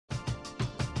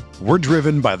We're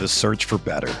driven by the search for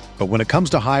better. But when it comes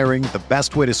to hiring, the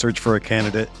best way to search for a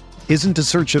candidate isn't to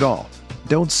search at all.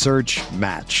 Don't search,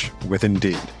 match with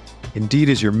Indeed. Indeed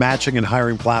is your matching and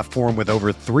hiring platform with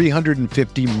over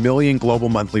 350 million global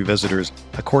monthly visitors,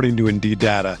 according to Indeed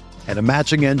data, and a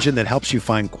matching engine that helps you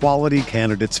find quality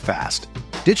candidates fast.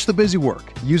 Ditch the busy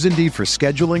work. Use Indeed for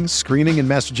scheduling, screening, and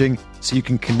messaging so you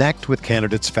can connect with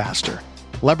candidates faster.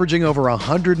 Leveraging over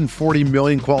 140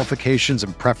 million qualifications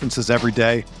and preferences every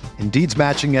day, Indeed's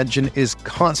matching engine is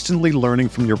constantly learning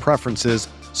from your preferences,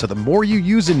 so the more you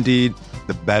use Indeed,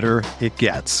 the better it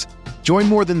gets. Join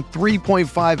more than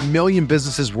 3.5 million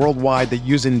businesses worldwide that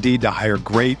use Indeed to hire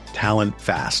great talent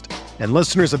fast. And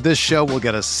listeners of this show will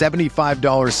get a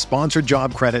 $75 sponsored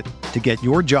job credit to get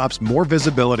your jobs more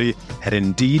visibility at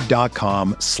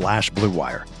Indeed.com/Blue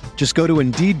Wire. Just go to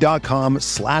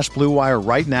Indeed.com/Blue Wire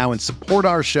right now and support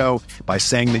our show by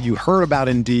saying that you heard about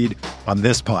Indeed on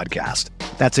this podcast.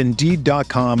 That's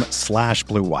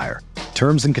Indeed.com/Blue Wire.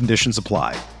 Terms and conditions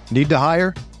apply. Need to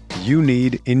hire? You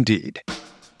need Indeed.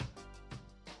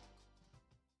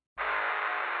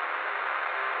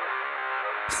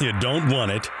 You don't want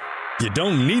it, you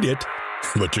don't need it,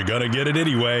 but you're gonna get it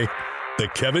anyway. The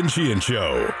Kevin Sheehan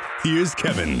Show. Here's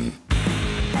Kevin.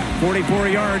 44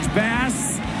 yards,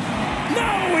 Bass.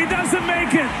 No, he doesn't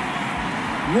make it.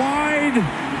 Wide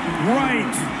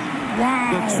right.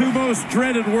 Wow. The two most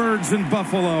dreaded words in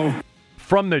Buffalo.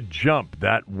 From the jump,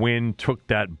 that wind took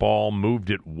that ball, moved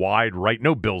it wide right.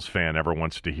 No Bills fan ever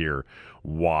wants to hear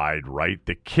wide right.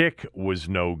 The kick was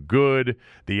no good.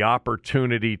 The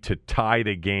opportunity to tie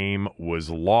the game was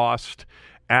lost,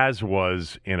 as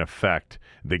was, in effect,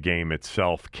 the game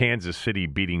itself. Kansas City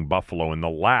beating Buffalo in the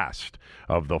last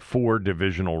of the 4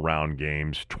 divisional round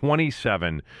games,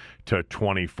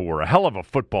 27-24. A hell of a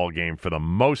football game for the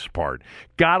most part.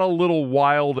 Got a little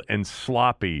wild and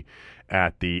sloppy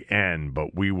at the end,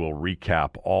 but we will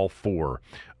recap all 4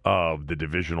 of the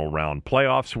divisional round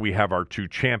playoffs. We have our 2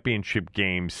 championship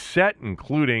games set,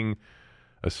 including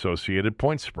associated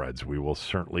point spreads. We will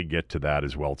certainly get to that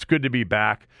as well. It's good to be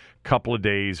back. Couple of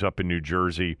days up in New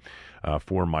Jersey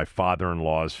for my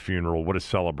father-in-law's funeral. What a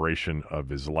celebration of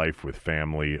his life with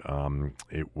family.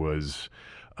 It was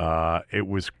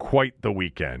quite the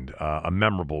weekend, a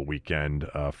memorable weekend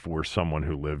for someone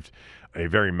who lived a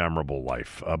very memorable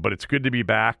life. But it's good to be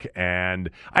back,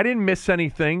 and I didn't miss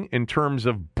anything in terms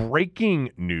of breaking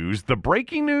news. The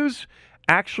breaking news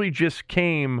actually just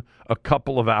came a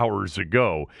couple of hours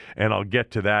ago, and I'll get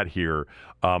to that here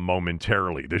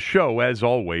momentarily. The show, as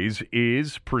always,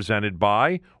 is presented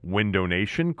by Window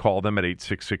Nation. Call them at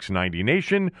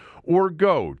 866-90-NATION or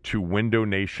go to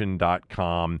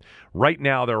windownation.com. Right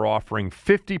now, they're offering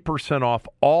 50% off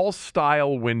all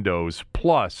style windows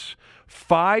plus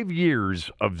 5 years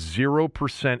of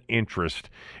 0% interest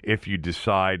if you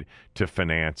decide to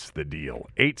finance the deal.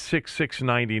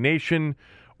 866-90-NATION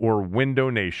or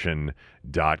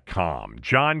windownation.com.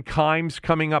 John Keim's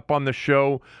coming up on the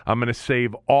show. I'm going to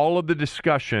save all of the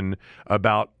discussion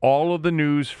about all of the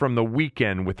news from the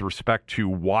weekend with respect to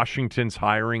Washington's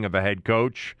hiring of a head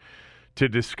coach to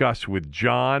discuss with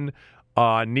John.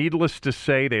 Needless to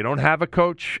say, they don't have a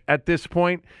coach at this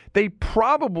point. They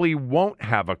probably won't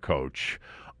have a coach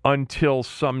until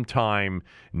sometime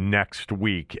next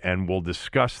week, and we'll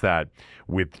discuss that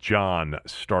with John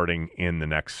starting in the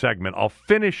next segment. I'll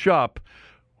finish up,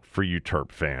 for you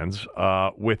Terp fans,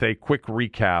 with a quick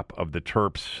recap of the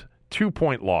Terps'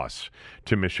 2-point loss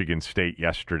to Michigan State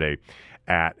yesterday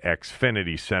at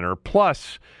Xfinity Center.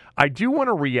 Plus, I do want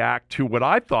to react to what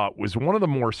I thought was one of the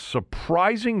more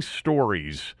surprising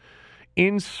stories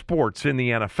in sports, in the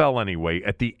NFL anyway,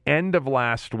 at the end of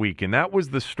last week, and that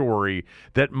was the story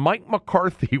that Mike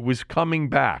McCarthy was coming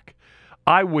back.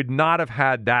 I would not have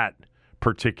had that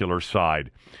particular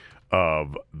side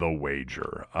of the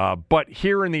wager. But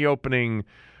here in the opening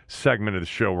segment of the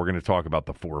show, we're going to talk about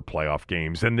the 4 playoff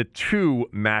games and the 2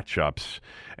 matchups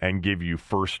and give you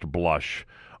first blush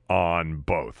on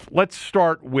both. Let's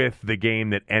start with the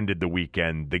game that ended the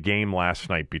weekend, the game last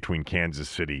night between Kansas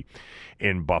City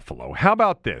and Buffalo. How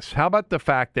about this? How about the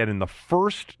fact that in the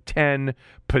first 10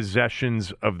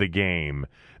 possessions of the game,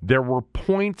 there were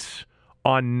points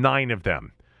on 9 of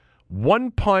them?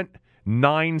 1 punt,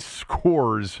 9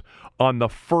 scores on the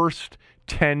first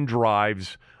 10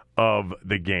 drives of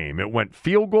the game. It went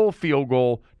field goal,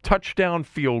 touchdown,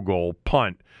 field goal,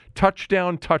 punt,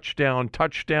 touchdown, touchdown,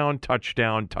 touchdown,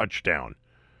 touchdown, touchdown.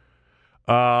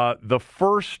 The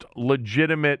first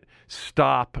legitimate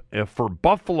stop for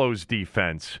Buffalo's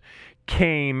defense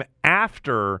came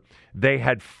after they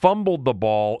had fumbled the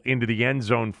ball into the end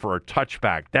zone for a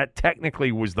touchback. That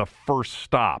technically was the first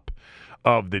stop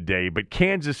of the day. But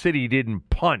Kansas City didn't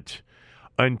punt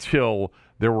until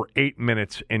there were 8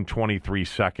 minutes and 23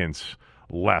 seconds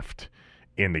left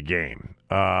in the game.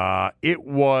 I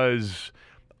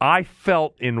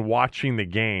felt in watching the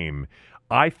game,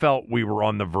 I felt we were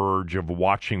on the verge of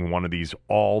watching one of these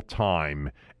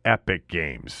all-time epic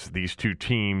games. These two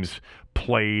teams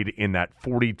played in that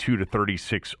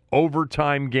 42-36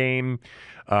 overtime game,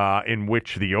 in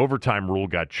which the overtime rule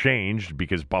got changed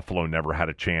because Buffalo never had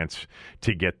a chance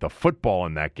to get the football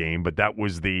in that game. But that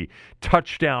was the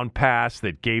touchdown pass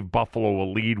that gave Buffalo a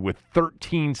lead with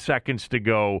 13 seconds to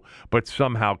go, but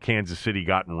somehow Kansas City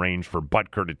got in range for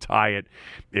Butker to tie it.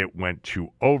 It went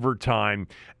to overtime,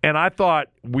 and I thought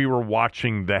we were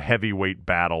watching the heavyweight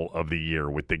battle of the year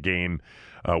with the game,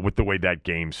 with the way that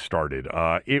game started.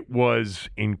 It was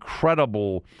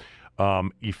incredible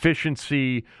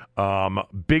efficiency,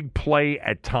 big play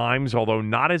at times, although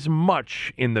not as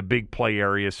much in the big play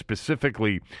area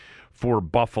specifically for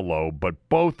Buffalo, but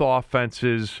both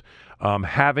offenses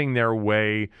having their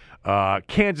way.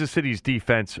 Kansas City's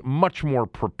defense much more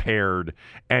prepared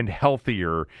and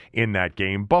healthier in that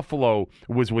game. Buffalo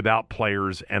was without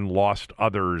players and lost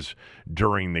others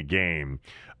during the game.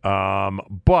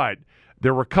 But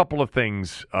there were a couple of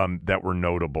things that were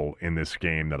notable in this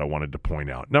game that I wanted to point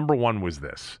out. Number one was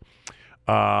this.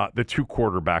 The two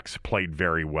quarterbacks played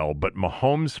very well, but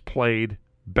Mahomes played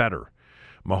better.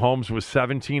 Mahomes was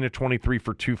 17 of 23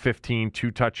 for 215, 2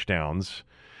 touchdowns,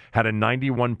 had a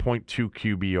 91.2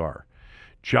 QBR.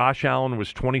 Josh Allen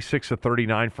was 26 of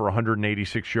 39 for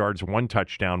 186 yards, 1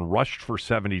 touchdown, rushed for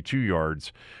 72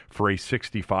 yards for a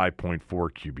 65.4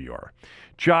 QBR.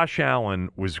 Josh Allen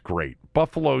was great.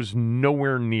 Buffalo's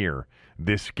nowhere near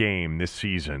this game this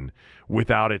season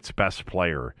without its best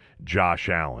player, Josh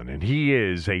Allen. And he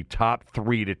is a top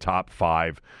 3 to top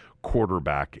 5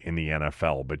 quarterback in the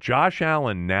NFL. But Josh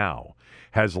Allen now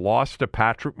has lost to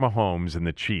Patrick Mahomes and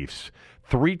the Chiefs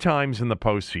 3 times in the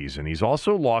postseason. He's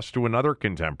also lost to another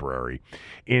contemporary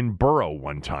in Burrow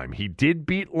one time. He did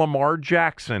beat Lamar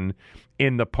Jackson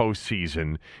in the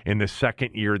postseason in the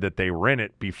second year that they were in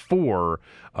it before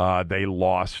they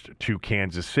lost to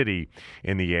Kansas City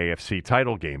in the AFC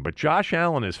title game. But Josh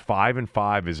Allen is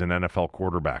 5-5 as an NFL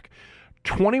quarterback.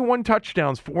 21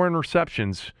 touchdowns, 4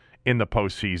 interceptions in the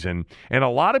postseason. And a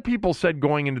lot of people said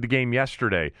going into the game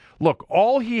yesterday, look,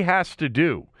 all he has to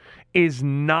do is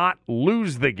not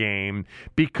lose the game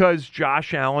because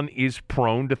Josh Allen is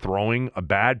prone to throwing a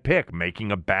bad pick,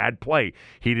 making a bad play.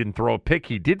 He didn't throw a pick.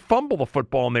 He did fumble the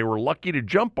football, and they were lucky to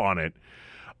jump on it.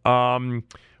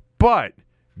 But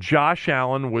Josh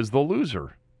Allen was the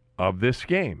loser of this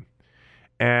game.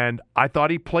 And I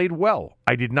thought he played well.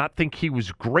 I did not think he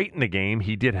was great in the game.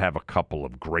 He did have a couple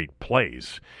of great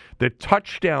plays. The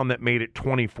touchdown that made it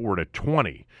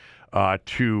 24-20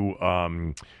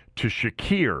 to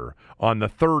Shakir on the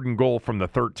 3rd and goal from the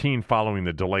 13 following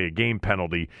the delay of game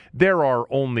penalty, there are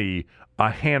only a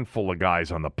handful of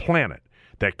guys on the planet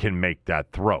that can make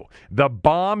that throw. The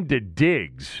bomb to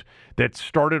Diggs that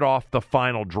started off the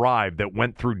final drive that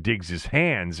went through Diggs'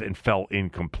 hands and fell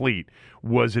incomplete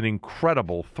was an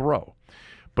incredible throw.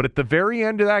 But at the very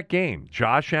end of that game,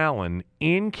 Josh Allen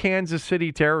in Kansas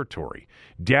City territory,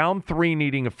 down 3,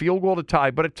 needing a field goal to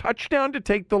tie, but a touchdown to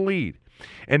take the lead.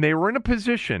 And they were in a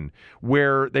position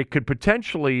where they could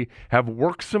potentially have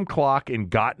worked some clock and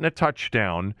gotten a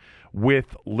touchdown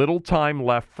with little time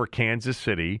left for Kansas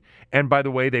City. And by the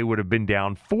way, they would have been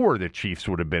down 4. The Chiefs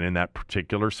would have been in that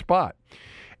particular spot.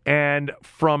 And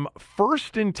from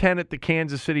 1st and 10 at the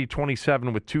Kansas City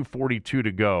 27 with 2:42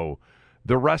 to go,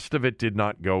 the rest of it did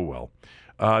not go well.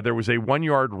 There was a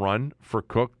 1-yard run for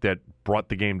Cook that brought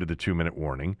the game to the 2-minute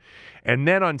warning. And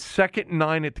then on 2nd and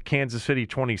 9 at the Kansas City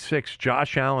 26,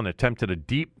 Josh Allen attempted a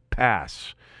deep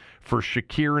pass for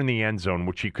Shakir in the end zone,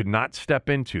 which he could not step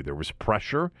into. There was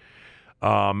pressure.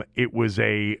 It was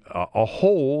a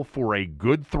hole for a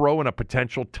good throw and a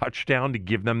potential touchdown to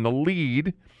give them the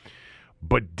lead.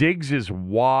 But Diggs is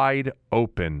wide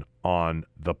open on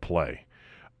the play.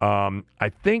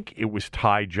 I think it was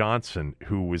Ty Johnson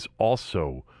who was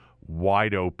also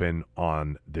wide open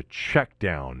on the check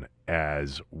down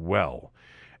as well.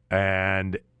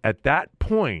 And at that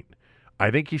point, I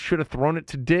think he should have thrown it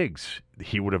to Diggs.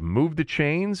 He would have moved the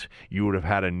chains. You would have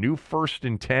had a new 1st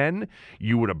and 10.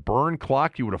 You would have burned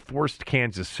clock. You would have forced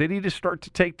Kansas City to start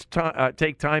to take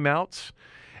timeouts.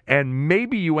 And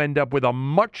maybe you end up with a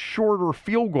much shorter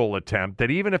field goal attempt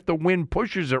that even if the wind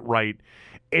pushes it right,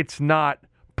 it's not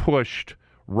pushed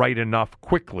right enough,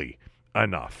 quickly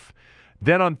enough.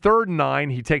 Then on 3rd and 9,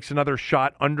 he takes another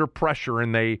shot under pressure,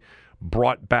 and they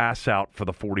brought Bass out for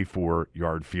the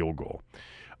 44-yard field goal.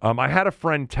 I had a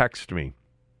friend text me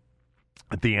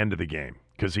at the end of the game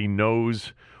because he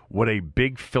knows what a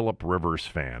big Phillip Rivers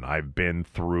fan I've been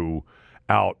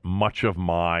throughout much of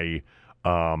my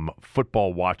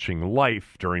football watching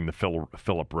life during the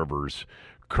Phillip Rivers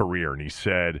career. And he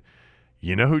said,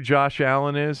 you know who Josh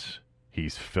Allen is?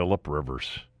 He's Phillip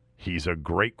Rivers. He's a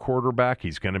great quarterback.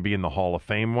 He's going to be in the Hall of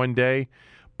Fame one day,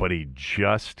 but he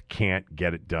just can't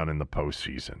get it done in the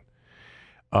postseason.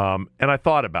 And I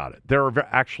thought about it. There are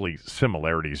actually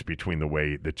similarities between the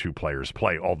way the two players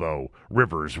play, although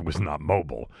Rivers was not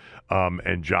mobile,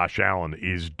 and Josh Allen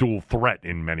is dual threat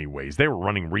in many ways. They were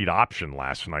running read option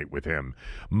last night with him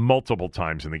multiple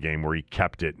times in the game where he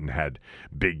kept it and had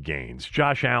big gains.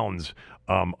 Josh Allen's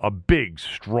a big,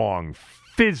 strong,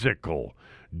 physical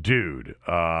dude.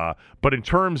 But in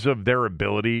terms of their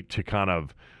ability to kind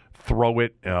of throw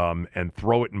it and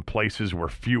throw it in places where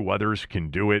few others can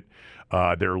do it,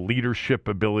 their leadership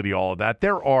ability, all of that,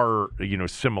 there are,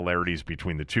 similarities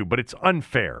between the two, but it's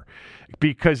unfair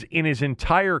because in his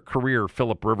entire career,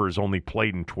 Phillip Rivers only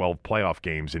played in 12 playoff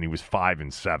games and he was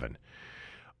 5-7.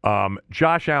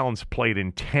 Josh Allen's played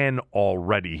in 10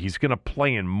 already. He's going to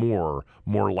play in more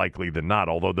likely than not,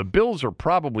 although the Bills are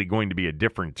probably going to be a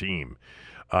different team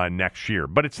next year.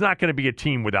 But it's not going to be a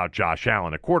team without Josh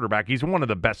Allen, a quarterback. He's one of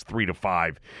the best 3 to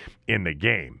 5 in the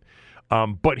game.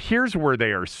 But here's where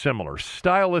they are similar.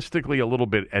 Stylistically, a little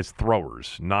bit as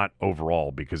throwers, not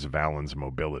overall because of Allen's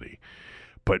mobility.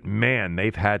 But, man,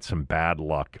 they've had some bad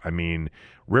luck. I mean,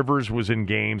 Rivers was in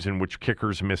games in which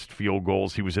kickers missed field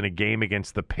goals. He was in a game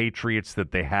against the Patriots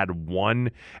that they had won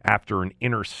after an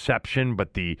interception,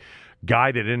 but the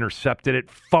guy that intercepted it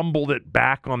fumbled it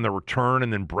back on the return,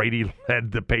 and then Brady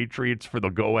led the Patriots for the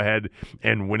go-ahead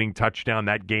and winning touchdown.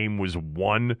 That game was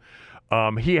won.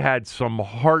 He had some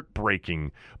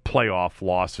heartbreaking playoff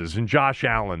losses. And Josh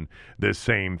Allen, the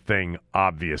same thing,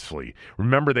 obviously.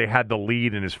 Remember, they had the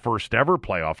lead in his first ever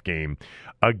playoff game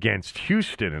against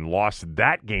Houston and lost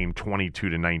that game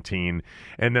 22-19.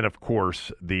 And then, of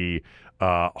course, the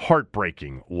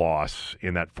heartbreaking loss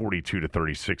in that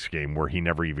 42-36 game where he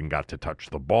never even got to touch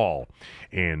the ball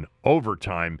in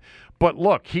overtime. But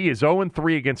look, he is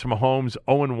 0-3 against Mahomes,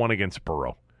 0-1 against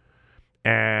Burrow.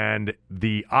 And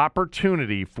the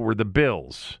opportunity for the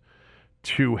Bills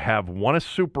to have won a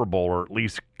Super Bowl or at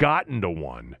least gotten to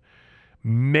one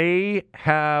may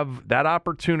have, that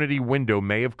opportunity window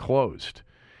may have closed.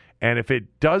 And if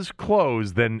it does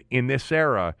close, then in this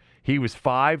era, he was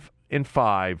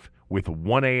 5-5 with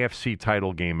one AFC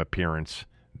title game appearance.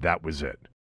 That was it.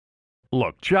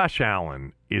 Look, Josh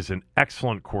Allen is an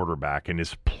excellent quarterback and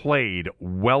has played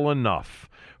well enough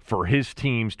for his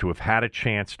teams to have had a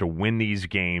chance to win these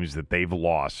games that they've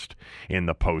lost in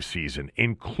the postseason,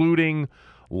 including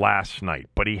last night.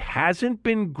 But he hasn't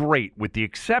been great, with the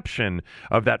exception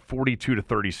of that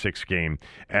 42-36 game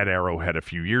at Arrowhead a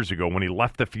few years ago when he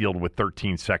left the field with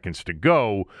 13 seconds to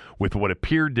go with what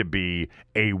appeared to be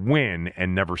a win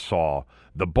and never saw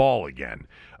the ball again.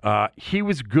 He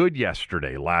was good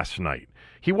last night.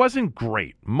 He wasn't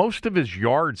great. Most of his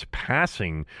yards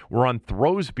passing were on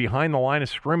throws behind the line of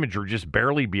scrimmage or just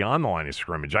barely beyond the line of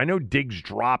scrimmage. I know Diggs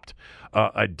dropped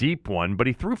a deep one, but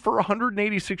he threw for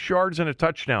 186 yards and a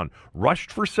touchdown,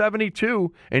 rushed for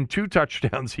 72 and 2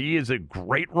 touchdowns. He is a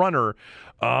great runner,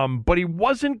 but he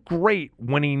wasn't great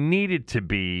when he needed to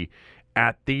be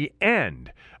at the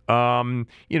end.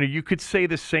 You could say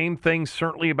the same thing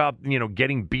certainly about,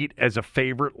 getting beat as a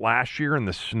favorite last year in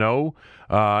the snow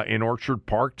in Orchard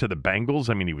Park to the Bengals.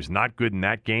 I mean, he was not good in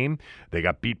that game. They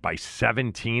got beat by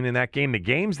 17 in that game. The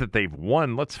games that they've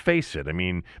won, let's face it. I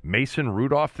mean, Mason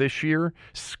Rudolph this year,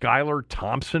 Skylar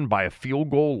Thompson by a field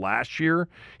goal last year.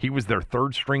 He was their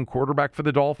third-string quarterback for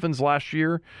the Dolphins last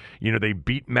year. They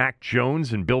beat Mac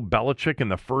Jones and Bill Belichick in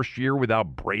the first year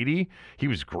without Brady. He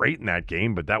was great in that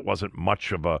game, but that wasn't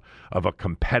much of a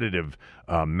competitive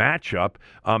matchup.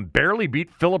 Barely beat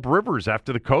Phillip Rivers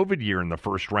after the COVID year in the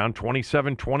first round,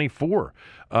 27-24.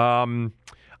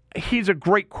 He's a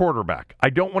great quarterback. I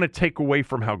don't want to take away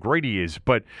from how great he is,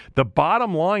 but the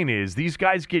bottom line is these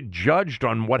guys get judged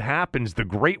on what happens, the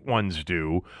great ones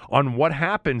do, on what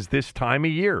happens this time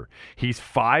of year. He's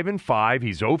 5-5.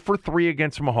 He's 0-3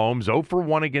 against Mahomes,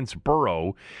 0-1 against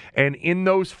Burrow, and in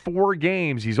those 4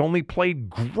 games, he's only played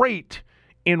great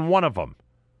in one of them.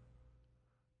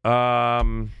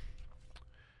 The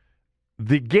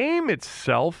game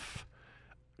itself,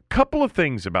 a couple of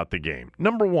things about the game.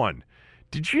 Number one,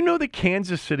 did you know that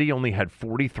Kansas City only had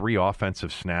 43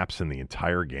 offensive snaps in the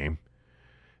entire game?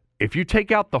 if you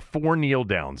take out the 4 kneel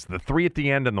downs, the 3 at the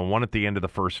end and the 1 at the end of the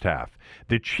first half,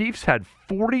 the Chiefs had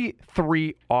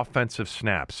 43 offensive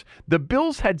snaps. The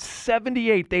Bills had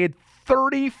 78. They had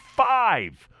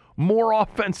 35 more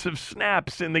offensive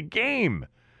snaps in the game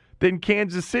than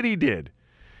Kansas City did.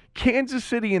 Kansas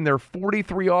City, in their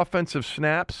 43 offensive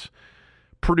snaps,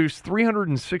 produced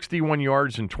 361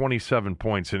 yards and 27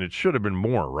 points, and it should have been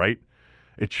more, right?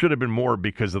 It should have been more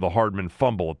because of the Hardman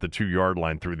fumble at the 2-yard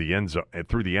line through the end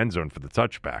zone for the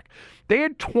touchback. They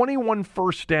had 21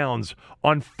 first downs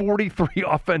on 43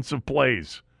 offensive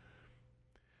plays.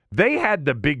 They had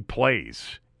the big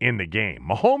plays in the game.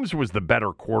 Mahomes was the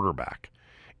better quarterback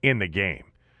in the game.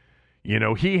 You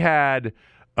know, he had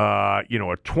a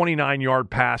 29-yard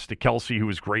pass to Kelsey, who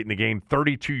was great in the game,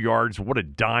 32 yards. What a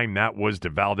dime that was to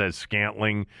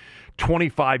Valdez-Scantling.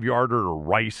 25-yarder to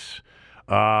Rice.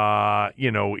 He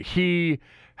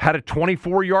had a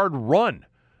 24-yard run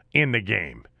in the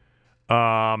game.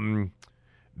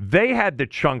 They had the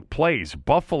chunk plays.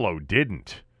 Buffalo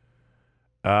didn't.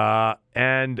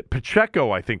 And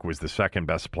Pacheco, I think, was the second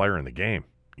best player in the game.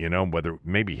 You know, whether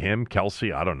maybe him,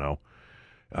 Kelsey, I don't know.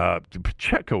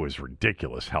 Pacheco is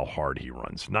ridiculous how hard he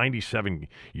runs. 97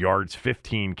 yards,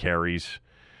 15 carries.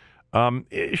 Kind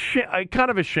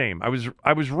of a shame. I was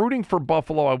rooting for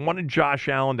Buffalo. I wanted Josh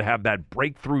Allen to have that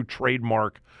breakthrough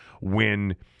trademark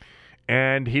win,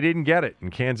 and he didn't get it.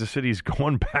 And Kansas City's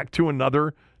going back to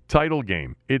another title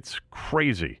game. It's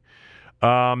crazy.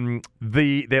 They'll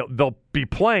be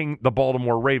playing the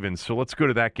Baltimore Ravens, so let's go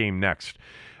to that game next.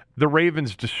 The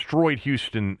Ravens destroyed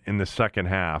Houston in the second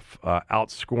half,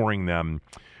 outscoring them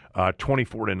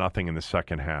 24-0 in the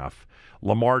second half.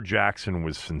 Lamar Jackson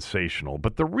was sensational,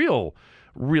 but the real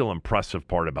impressive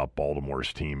part about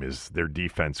Baltimore's team is their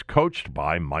defense, coached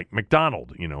by Mike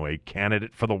Macdonald, a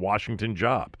candidate for the Washington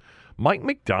job. Mike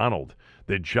Macdonald,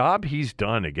 the job he's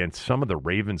done against some of the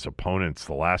Ravens' opponents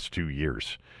the last 2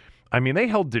 years. I mean, they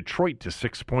held Detroit to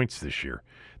 6 points this year.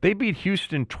 They beat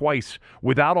Houston twice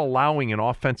without allowing an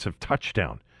offensive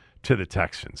touchdown to the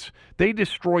Texans. They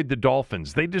destroyed the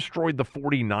Dolphins. They destroyed the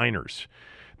 49ers.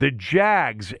 The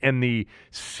Jags and the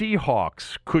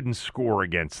Seahawks couldn't score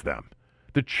against them.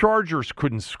 The Chargers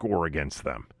couldn't score against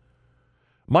them.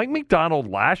 Mike Macdonald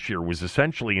last year was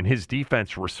essentially, in his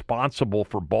defense, responsible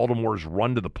for Baltimore's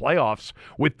run to the playoffs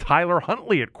with Tyler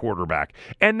Huntley at quarterback.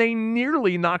 And they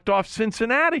nearly knocked off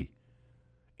Cincinnati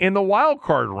in the wild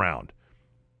card round.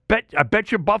 I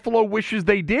bet you Buffalo wishes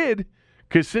they did,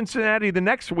 because Cincinnati the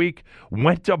next week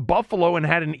went to Buffalo and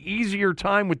had an easier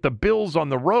time with the Bills on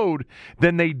the road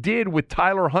than they did with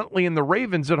Tyler Huntley and the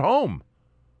Ravens at home.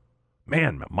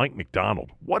 Man, Mike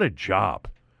Macdonald, what a job.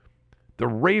 The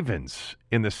Ravens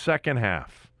in the second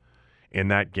half in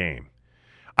that game.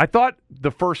 I thought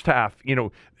the first half,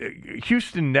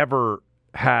 Houston never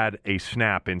had a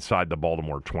snap inside the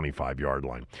Baltimore 25-yard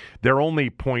line. Their only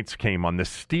points came on the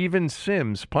Steven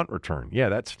Sims punt return. Yeah,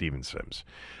 that's Steven Sims.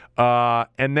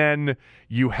 And then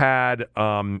you had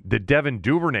the Devin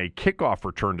Duvernay kickoff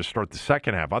return to start the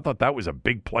second half. I thought that was a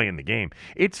big play in the game.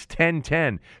 It's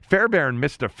 10-10. Fairbairn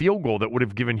missed a field goal that would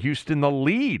have given Houston the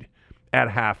lead at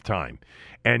halftime.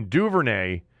 And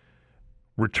Duvernay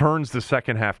returns the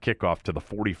second half kickoff to the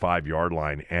 45-yard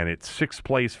line, and it's 6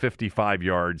 plays, 55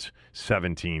 yards,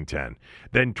 17-10.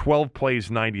 Then 12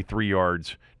 plays, 93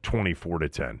 yards,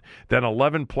 24-10. Then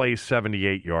 11 plays,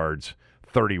 78 yards,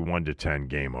 31-10,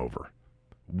 game over.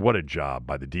 What a job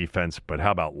by the defense, but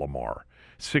how about Lamar?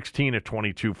 16 of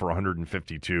 22 for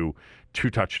 152, 2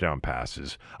 touchdown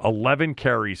passes, 11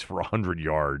 carries for 100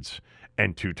 yards,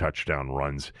 and 2 touchdown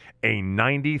runs, a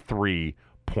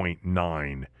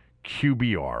 93.9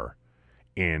 QBR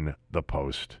in the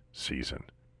postseason.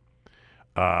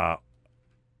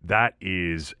 That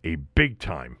is a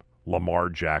big-time Lamar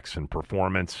Jackson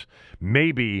performance,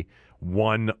 maybe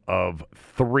one of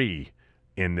 3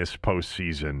 in this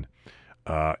postseason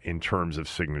in terms of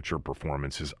signature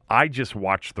performances. I just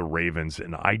watched the Ravens,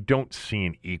 and I don't see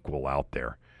an equal out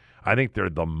there. I think they're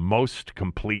the most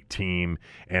complete team,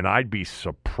 and I'd be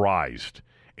surprised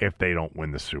if they don't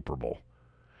win the Super Bowl.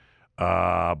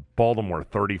 Baltimore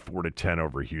 34-10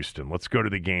 over Houston. Let's go to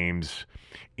the games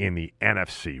in the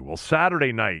NFC. Well,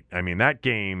 Saturday night, that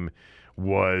game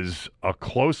was a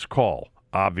close call,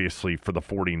 obviously, for the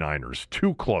 49ers.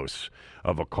 Too close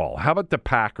of a call. How about the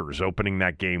Packers opening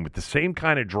that game with the same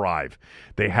kind of drive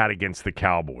they had against the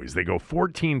Cowboys? They go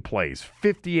 14 plays,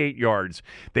 58 yards.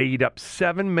 They eat up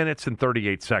 7 minutes and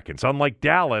 38 seconds. Unlike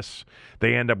Dallas,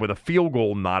 they end up with a field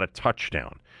goal, not a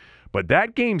touchdown. But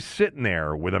that game's sitting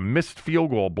there with a missed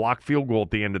field goal, blocked field goal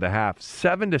at the end of the half,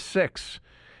 7-6.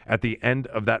 at the end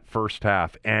of that first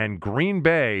half, and Green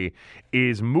Bay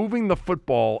is moving the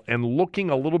football and looking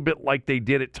a little bit like they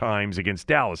did at times against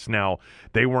Dallas. Now,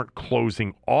 they weren't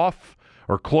closing out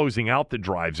the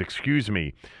drives,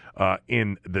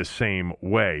 in the same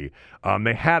way.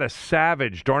 They had a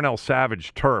Darnell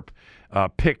Savage Terp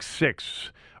pick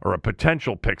six, or a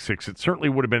potential pick six. It certainly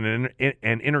would have been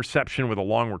an interception with a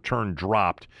long return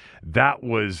dropped. That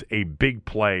was a big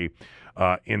play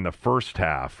in the first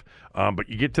half. But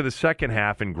you get to the second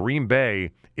half, and Green Bay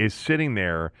is sitting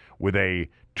there with a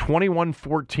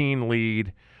 21-17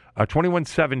 lead,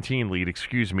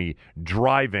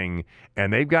 driving,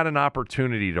 and they've got an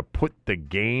opportunity to put the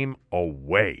game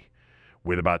away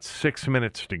with about 6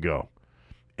 minutes to go.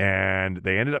 And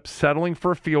they ended up settling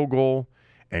for a field goal,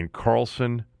 and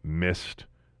Carlson missed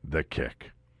the kick.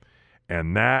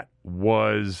 And that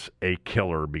was a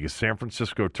killer because San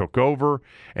Francisco took over,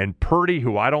 and Purdy,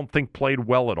 who I don't think played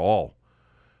well at all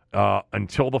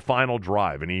until the final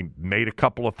drive, and he made a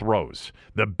couple of throws.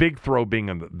 The big throw being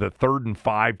on the 3rd and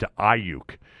 5 to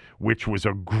Ayuk, which was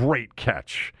a great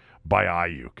catch by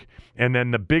Ayuk. And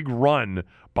then the big run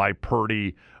by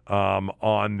Purdy on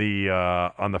the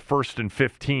 1st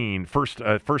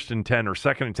and 10 or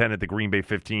 2nd and 10 at the Green Bay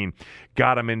 15,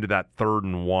 got him into that 3rd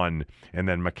and 1, and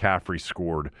then McCaffrey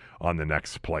scored on the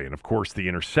next play. And, of course, the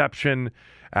interception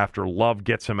after Love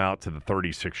gets him out to the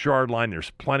 36-yard line.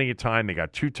 There's plenty of time. They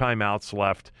got 2 timeouts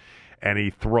left, and he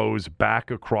throws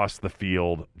back across the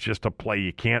field, just a play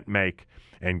you can't make,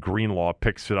 and Greenlaw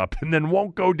picks it up and then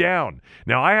won't go down.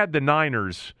 Now, I had the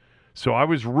Niners, so I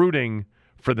was rooting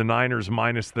for the Niners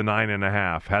minus the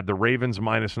 9.5. Had the Ravens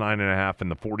minus 9.5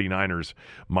 and the 49ers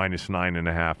minus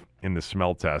 9.5 in the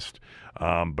smell test.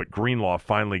 But Greenlaw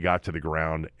finally got to the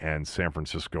ground, and San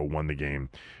Francisco won the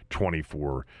game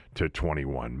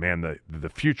 24-21. Man, the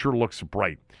future looks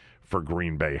bright for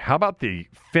Green Bay. How about the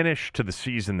finish to the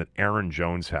season that Aaron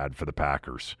Jones had for the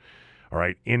Packers? All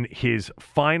right, in his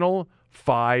final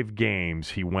 5 games,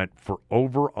 he went for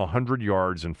over 100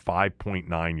 yards and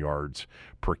 5.9 yards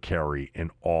per carry in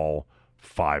all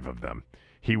 5 of them.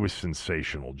 He was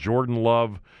sensational. Jordan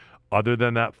Love, other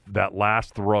than that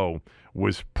last throw,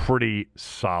 was pretty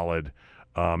solid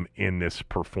in this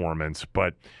performance.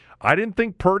 But I didn't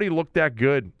think Purdy looked that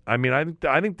good. I mean,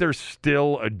 I think there's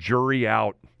still a jury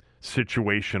out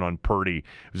situation on Purdy.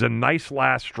 It was a nice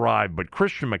last drive, but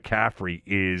Christian McCaffrey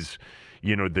is,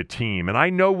 the team. And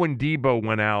I know when Debo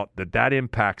went out that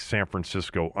impacts San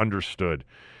Francisco. Understood.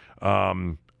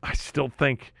 I still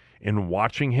think in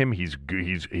watching him, he's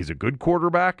a good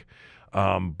quarterback,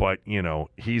 but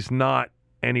he's not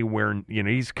anywhere.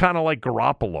 He's kind of like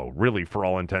Garoppolo, really, for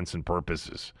all intents and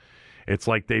purposes. It's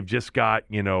like they've just got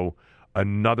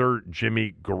another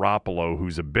Jimmy Garoppolo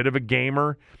who's a bit of a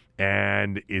gamer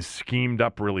and is schemed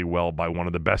up really well by one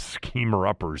of the best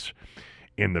schemer-uppers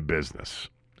in the business.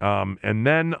 And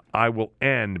then I will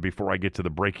end before I get to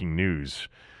the breaking news,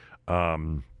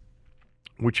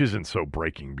 which isn't so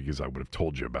breaking because I would have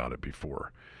told you about it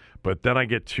before. But then I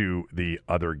get to the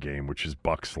other game, which is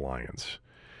Bucs-Lions.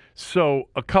 So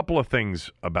a couple of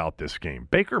things about this game.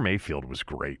 Baker Mayfield was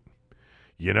great.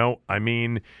 He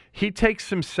takes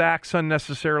some sacks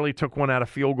unnecessarily, took one out of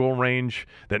field goal range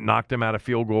that knocked him out of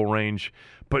field goal range.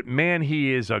 But, man,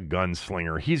 he is a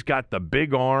gunslinger. He's got the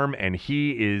big arm, and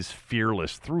he is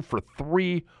fearless. Threw for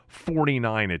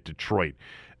 349 at Detroit.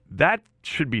 That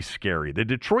should be scary. The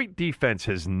Detroit defense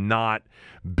has not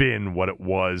been what it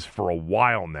was for a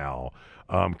while now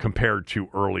compared to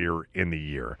earlier in the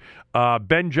year.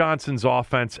 Ben Johnson's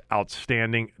offense,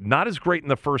 outstanding. Not as great in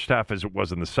the first half as it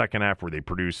was in the second half, where they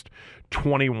produced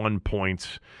 21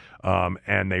 points.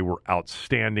 And they were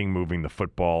outstanding moving the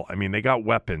football. They got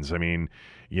weapons.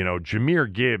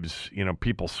 Jahmyr Gibbs,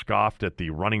 people scoffed at the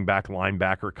running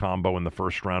back-linebacker combo in the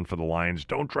first round for the Lions.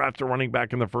 Don't draft a running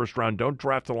back in the first round. Don't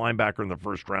draft a linebacker in the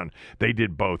first round. They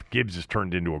did both. Gibbs has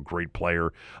turned into a great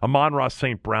player. Amon-Ra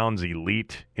St. Brown's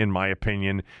elite, in my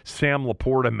opinion. Sam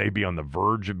Laporta may be on the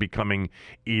verge of becoming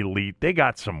elite. They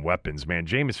got some weapons, man.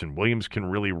 Jameson Williams can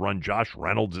really run. Josh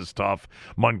Reynolds is tough.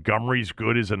 Montgomery's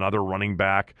good as another running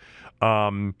back.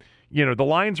 The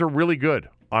Lions are really good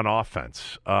on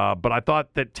offense. But I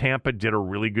thought that Tampa did a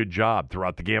really good job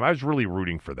throughout the game. I was really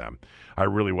rooting for them. I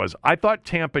really was. I thought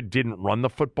Tampa didn't run the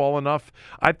football enough.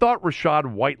 I thought Rachaad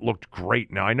White looked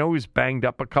great. Now, I know he was banged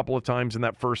up a couple of times in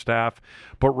that first half,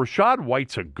 but Rachaad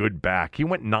White's a good back. He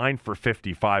went 9 for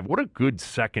 55. What a good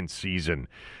second season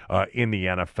in the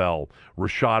NFL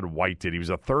Rachaad White did. He was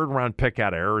a third-round pick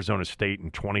out of Arizona State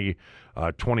in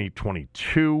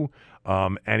 2022.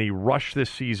 and he rushed this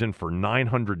season for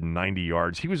 990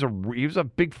 yards. He was a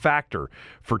big factor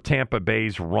for Tampa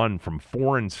Bay's run from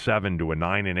 4-7 to a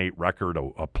 9-8 record,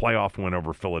 a playoff win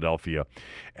over Philadelphia,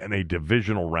 and a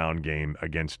divisional round game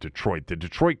against Detroit. The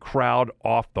Detroit crowd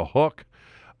off the hook,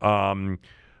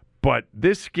 but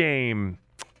this game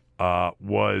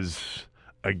was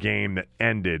a game that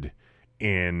ended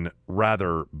in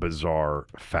rather bizarre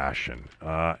fashion,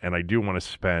 and I do want to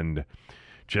spend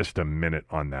just a minute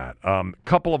on that.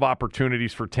 Couple of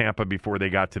opportunities for Tampa before they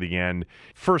got to the end.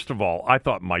 First of all, I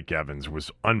thought Mike Evans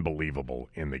was unbelievable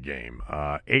in the game.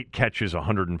 8 catches,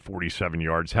 147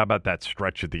 yards. How about that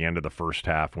stretch at the end of the first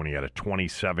half when he had a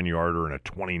 27-yarder and a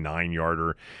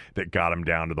 29-yarder that got him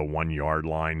down to the 1-yard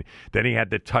line? Then he had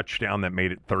the touchdown that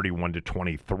made it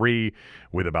 31-23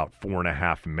 with about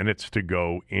 4.5 minutes to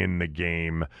go in the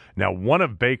game. Now, one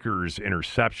of Baker's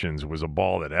interceptions was a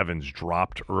ball that Evans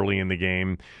dropped early in the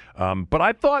game. But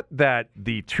I thought that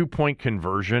the 2-point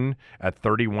conversion at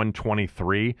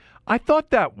 31-23, I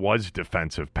thought that was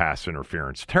defensive pass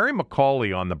interference. Terry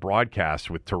McCauley on the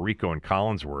broadcast with Tirico and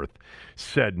Collinsworth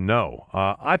said no.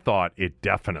 I thought it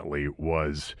definitely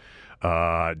was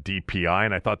DPI,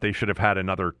 and I thought they should have had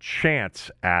another chance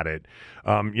at it.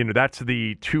 That's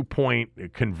the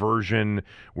 2-point conversion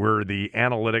where the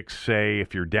analytics say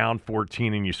if you're down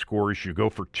 14 and you score, you should go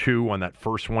for 2 on that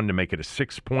first one to make it a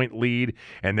 6-point lead,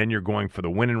 and then you're going for the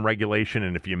win in regulation,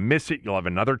 and if you miss it, you'll have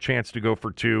another chance to go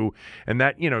for 2, and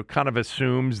that, kind of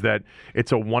assumes that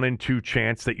it's a 1 in 2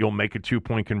 chance that you'll make a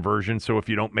 2-point conversion, so if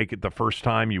you don't make it the first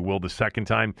time, you will the second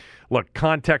time. Look,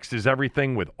 context is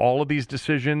everything with all of these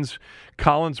decisions.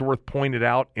 Collinsworth pointed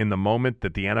out in the moment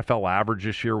that the NFL average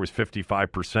this year was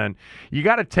 55%. You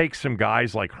got to take some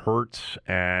guys like Hurts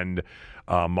and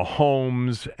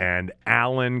Mahomes and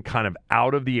Allen kind of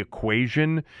out of the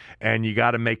equation, and you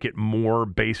got to make it more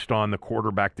based on the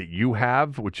quarterback that you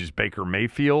have, which is Baker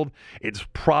Mayfield. It's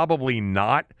probably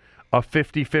not a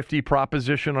 50-50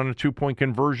 proposition on a 2-point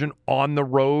conversion on the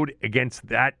road against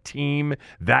that team,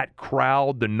 that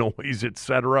crowd, the noise,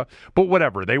 etc. But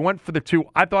whatever. They went for the 2.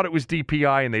 I thought it was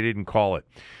DPI, and they didn't call it.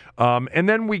 And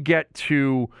then we get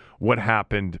to what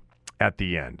happened at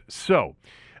the end. So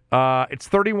it's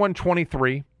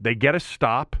 31-23. They get a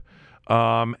stop,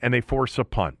 and they force a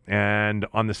punt. And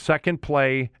on the second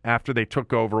play, after they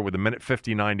took over with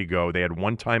 1:59 to go, they had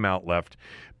 1 timeout left.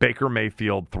 Baker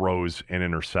Mayfield throws an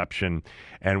interception.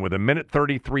 And with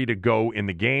 1:33 to go in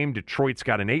the game, Detroit's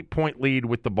got an 8-point lead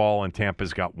with the ball, and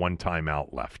Tampa's got 1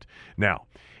 timeout left. Now,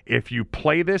 if you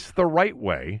play this the right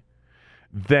way,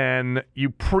 then you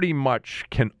pretty much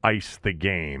can ice the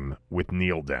game with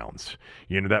kneel downs.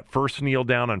 That first kneel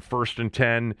down on 1st and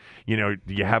 10,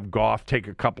 you have Goff take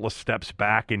a couple of steps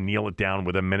back and kneel it down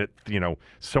with a minute,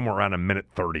 somewhere around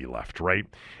 1:30 left, right?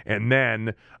 And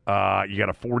then you got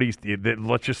a 40,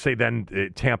 let's just say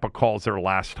then Tampa calls their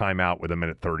last time out with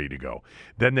 1:30 to go.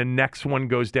 Then the next one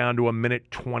goes down to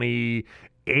 1:28,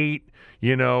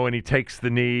 and he takes the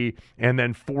knee, and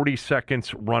then 40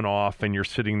 seconds run off, and you're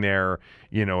sitting there,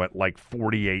 at like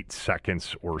 48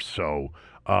 seconds or so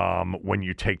when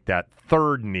you take that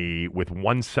third knee with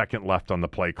 1 second left on the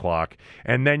play clock,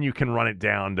 and then you can run it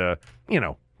down to,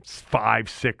 5,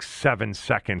 6, 7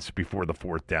 seconds before the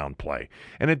 4th down play.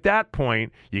 And at that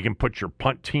point, you can put your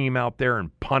punt team out there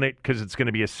and punt it because it's going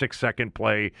to be a 6-second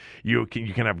play. You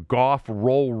can have Goff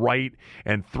roll right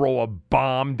and throw a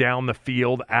bomb down the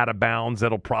field out of bounds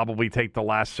that'll probably take the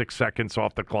last 6 seconds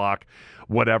off the clock.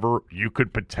 Whatever, you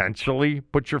could potentially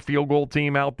put your field goal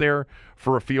team out there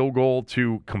for a field goal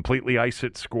to completely ice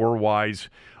it score-wise.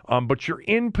 But you're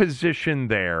in position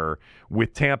there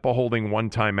with Tampa holding 1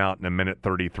 timeout and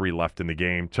 1:33 left in the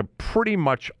game to pretty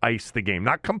much ice the game.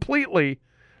 Not completely,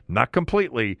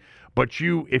 but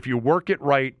if you work it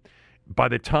right, by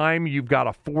the time you've got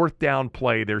a 4th down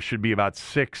play, there should be about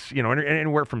 6,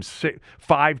 anywhere from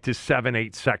 5 to 7,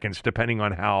 8 seconds, depending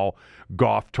on how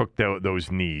Goff took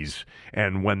those knees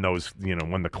and when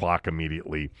when the clock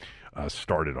immediately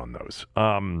started on those.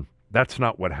 That's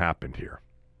not what happened here.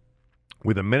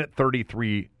 With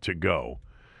 1:33 to go,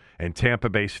 and Tampa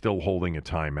Bay still holding a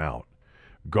timeout,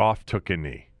 Goff took a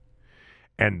knee.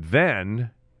 And then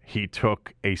he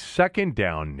took a 2nd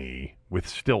down knee with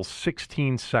still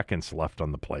 16 seconds left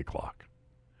on the play clock.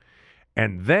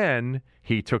 And then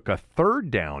he took a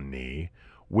 3rd down knee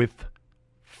with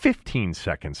 15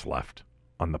 seconds left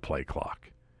on the play clock.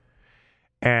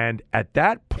 And at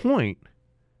that point,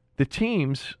 the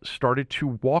teams started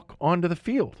to walk onto the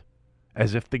field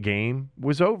as if the game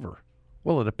was over.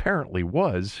 Well, it apparently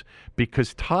was,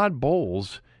 because Todd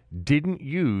Bowles didn't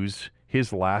use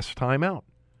his last timeout.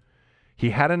 He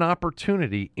had an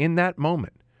opportunity in that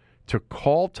moment to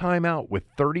call timeout with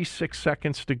 36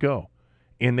 seconds to go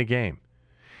in the game.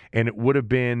 And it would have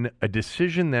been a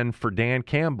decision then for Dan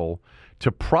Campbell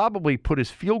to probably put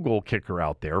his field goal kicker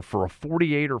out there for a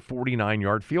 48 or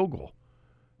 49-yard field goal.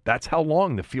 That's how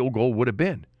long the field goal would have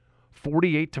been,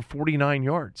 48 to 49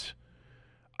 yards.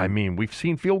 I mean, we've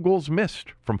seen field goals missed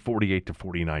from 48 to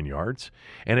 49 yards.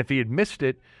 And if he had missed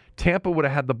it, Tampa would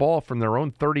have had the ball from their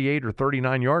own 38 or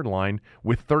 39-yard line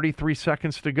with 33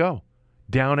 seconds to go,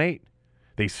 down 8.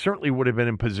 They certainly would have been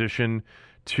in position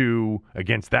to,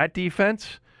 against that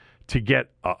defense, to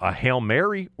get a Hail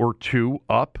Mary or two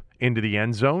up into the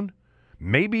end zone.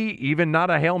 Maybe even not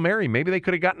a Hail Mary. Maybe they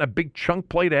could have gotten a big chunk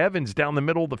play to Evans down the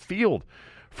middle of the field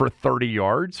for 30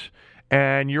 yards,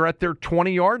 and you're at their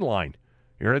 20-yard line.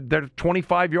 You're at their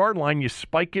 25-yard line. You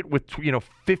spike it with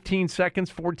 15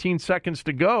 seconds, 14 seconds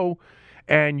to go,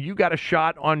 and you got a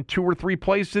shot on 2 or 3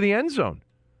 plays to the end zone.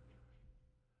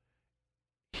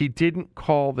 He didn't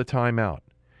call the timeout.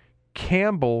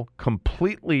 Campbell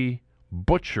completely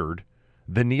butchered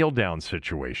the kneel-down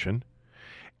situation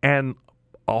and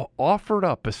offered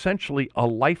up essentially a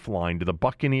lifeline to the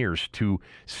Buccaneers to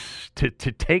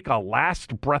take a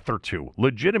last breath or two,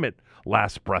 legitimate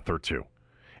last breath or two.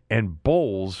 And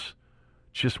Bowles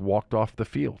just walked off the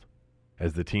field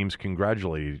as the teams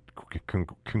congratulated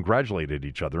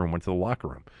each other and went to the locker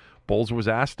room. Bowles was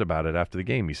asked about it after the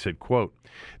game. He said, quote,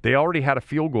 "They already had a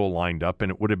field goal lined up, and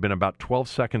it would have been about 12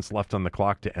 seconds left on the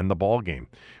clock to end the ball game.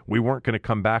 We weren't going to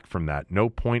come back from that. No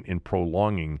point in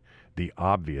prolonging the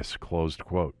obvious," closed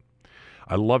quote.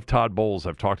 I love Todd Bowles.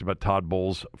 I've talked about Todd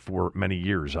Bowles for many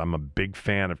years. I'm a big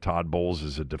fan of Todd Bowles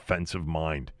as a defensive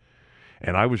mind.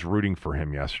 And I was rooting for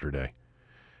him yesterday.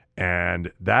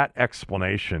 And that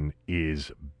explanation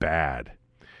is bad.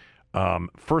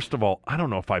 First of all, I don't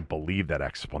know if I believe that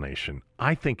explanation.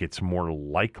 I think it's more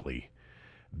likely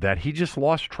that he just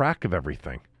lost track of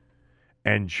everything.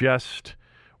 And just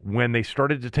when they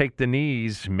started to take the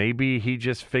knees, maybe he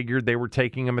just figured they were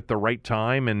taking him at the right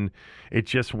time and it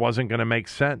just wasn't going to make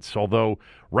sense. Although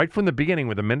right from the beginning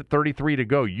with 1:33 to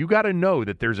go, you got to know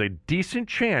that there's a decent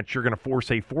chance you're going to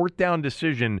force a 4th down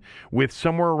decision with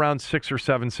somewhere around 6 or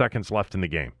 7 seconds left in the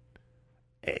game.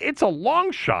 It's a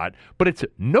long shot, but it's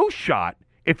no shot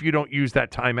if you don't use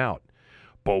that timeout.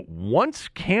 But once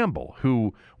Campbell,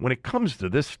 who, when it comes to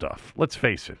this stuff, let's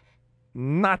face it,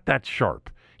 not that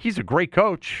sharp. He's a great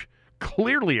coach,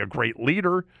 clearly a great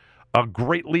leader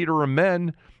of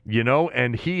men,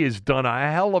 and he has done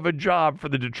a hell of a job for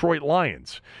the Detroit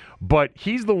Lions. But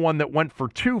he's the one that went for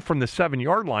 2 from the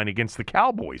 7-yard line against the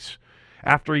Cowboys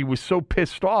after he was so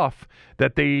pissed off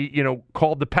that they,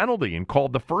 called the penalty and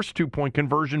called the first 2-point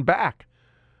conversion back.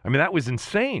 I mean, that was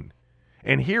insane.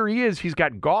 And here he is. He's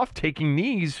got Goff taking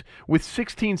knees with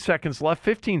 16 seconds left,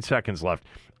 15 seconds left.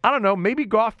 I don't know. Maybe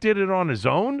Goff did it on his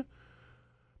own.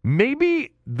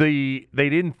 Maybe they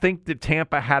didn't think that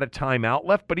Tampa had a timeout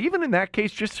left, but even in that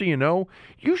case, just so you know,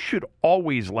 you should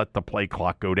always let the play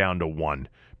clock go down to 1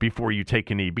 before you take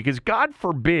a knee, because God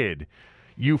forbid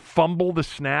you fumble the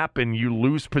snap and you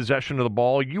lose possession of the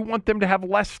ball. You want them to have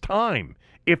less time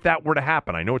if that were to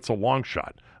happen. I know it's a long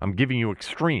shot. I'm giving you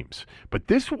extremes, but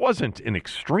this wasn't an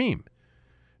extreme.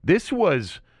 This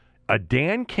was a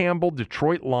Dan Campbell,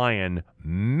 Detroit Lion,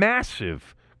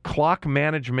 massive clock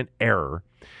management error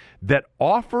that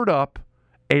offered up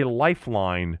a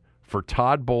lifeline for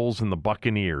Todd Bowles and the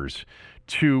Buccaneers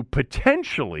to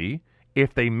potentially,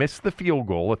 if they missed the field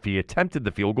goal, if he attempted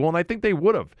the field goal, and I think they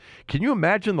would have. Can you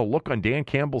imagine the look on Dan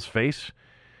Campbell's face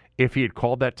if he had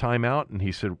called that timeout and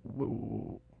he said,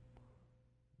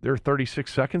 there are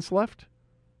 36 seconds left?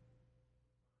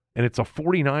 And it's a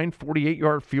 49,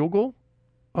 48-yard field goal?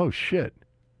 Oh, shit.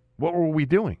 What were we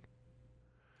doing?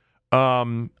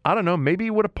 I don't know. Maybe he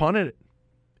would have punted it.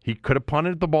 He could have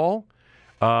punted the ball,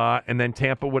 and then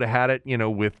Tampa would have had it,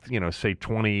 with, say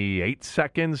 28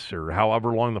 seconds or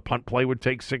however long the punt play would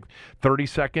take, 30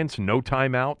 seconds, no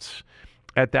timeouts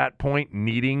at that point,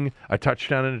 needing a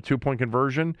touchdown and a 2-point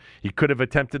conversion. He could have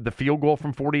attempted the field goal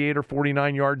from 48 or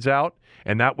 49 yards out,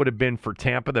 and that would have been for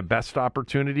Tampa the best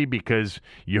opportunity because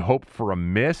you hope for a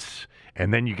miss,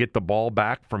 and then you get the ball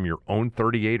back from your own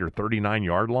 38 or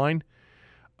 39-yard line.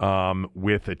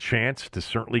 With a chance to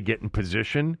certainly get in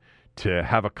position to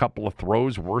have a couple of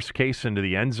throws, worst case, into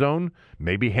the end zone,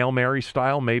 maybe Hail Mary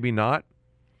style, maybe not.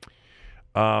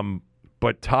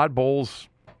 But Todd Bowles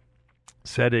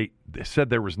said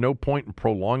there was no point in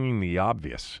prolonging the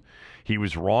obvious. He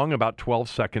was wrong about 12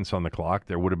 seconds on the clock.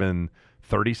 There would have been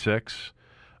 36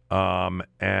 and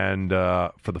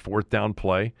for the 4th down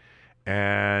play.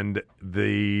 And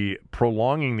the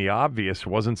prolonging the obvious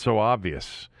wasn't so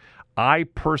obvious. I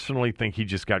personally think he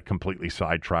just got completely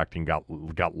sidetracked and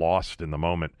got lost in the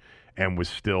moment and was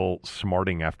still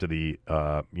smarting after the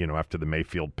after the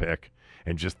Mayfield pick,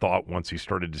 and just thought once he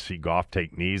started to see Goff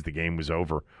take knees, the game was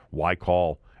over. Why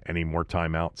call any more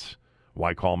timeouts?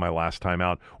 Why call my last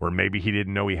timeout? Or maybe he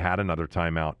didn't know he had another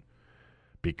timeout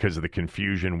because of the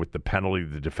confusion with the penalty,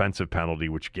 the defensive penalty,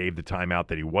 which gave the timeout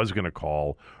that he was going to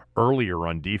call earlier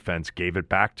on defense, gave it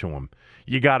back to him.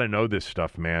 You got to know this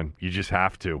stuff, man. You just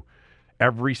have to.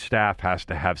 Every staff has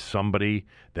to have somebody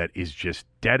that is just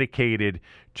dedicated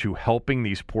to helping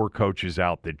these poor coaches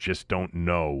out that just don't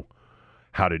know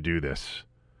how to do this.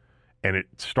 And it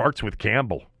starts with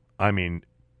Campbell. I mean,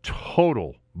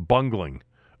 total bungling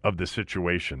of the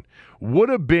situation. Would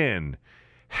have been,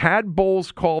 had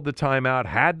Bowles called the timeout,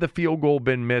 had the field goal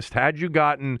been missed, had you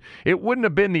gotten, it wouldn't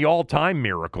have been the all-time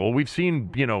miracle. We've seen,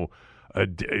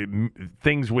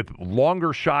 things with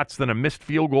longer shots than a missed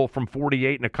field goal from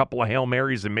 48 and a couple of Hail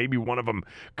Marys, and maybe one of them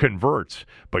converts.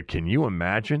 But can you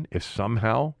imagine if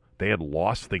somehow they had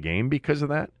lost the game because of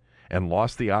that and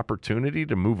lost the opportunity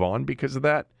to move on because of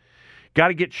that? Got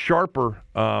to get sharper,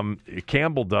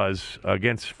 Campbell does,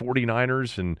 against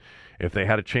 49ers, and if they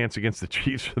had a chance against the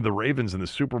Chiefs or the Ravens in the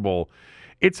Super Bowl.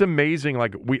 It's amazing.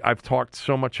 I've talked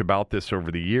so much about this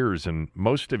over the years, and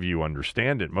most of you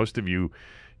understand it. Most of you,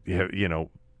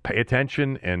 pay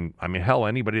attention. And, I mean, hell,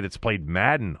 anybody that's played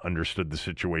Madden understood the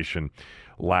situation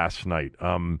last night.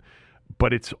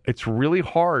 But it's really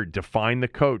hard to find the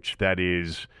coach that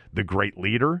is the great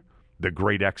leader, the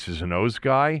great X's and O's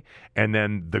guy, and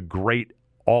then the great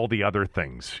all the other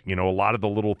things. A lot of the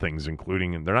little things,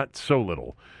 including, and they're not so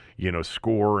little,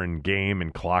 score and game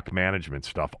and clock management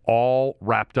stuff, all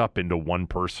wrapped up into one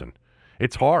person.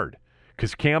 It's hard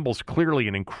because Campbell's clearly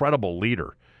an incredible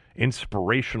leader,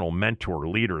 inspirational mentor,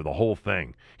 leader, the whole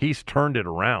thing. He's turned it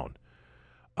around.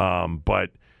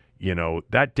 But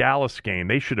that Dallas game,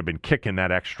 they should have been kicking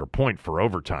that extra point for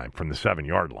overtime from the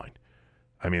 7-yard line.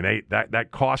 I mean,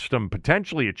 that cost them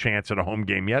potentially a chance at a home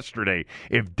game yesterday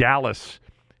if Dallas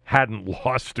hadn't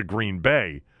lost to Green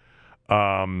Bay.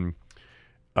 Or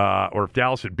if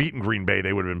Dallas had beaten Green Bay,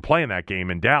 they would have been playing that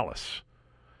game in Dallas.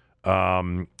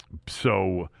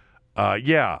 Unbelievable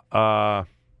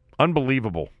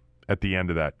at the end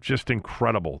of that. Just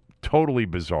incredible. Totally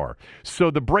bizarre.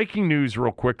 So the breaking news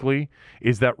real quickly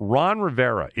is that Ron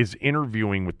Rivera is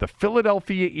interviewing with the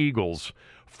Philadelphia Eagles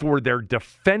for their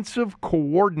defensive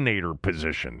coordinator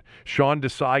position. Sean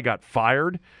Desai got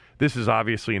fired. This is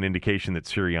obviously an indication that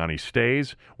Sirianni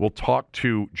stays. We'll talk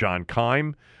to John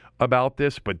Keim about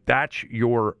this, but that's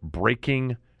your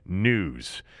breaking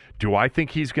news. Do I think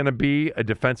he's going to be a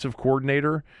defensive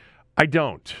coordinator? I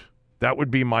don't. That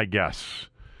would be my guess.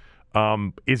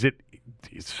 Is it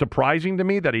surprising to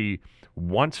me that he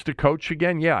wants to coach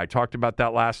again? Yeah, I talked about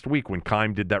that last week when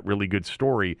Keim did that really good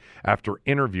story after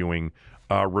interviewing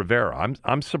Rivera.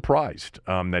 I'm surprised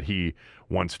that he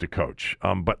wants to coach.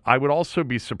 But I would also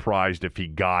be surprised if he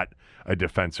got a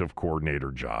defensive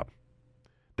coordinator job.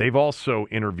 They've also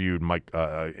interviewed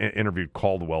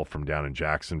Caldwell from down in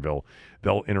Jacksonville.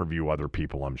 They'll interview other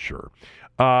people, I'm sure.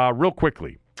 Real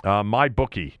quickly,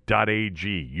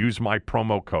 mybookie.ag. Use my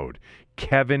promo code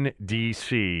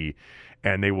KevinDC,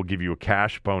 and they will give you a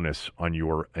cash bonus on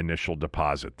your initial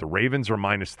deposit. The Ravens are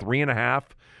 -3.5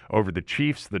 over the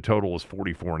Chiefs. The total is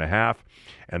 44.5.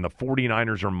 And the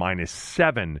 49ers are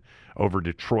 -7 over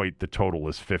Detroit. The total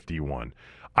is 51.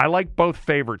 I like both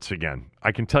favorites again.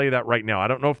 I can tell you that right now. I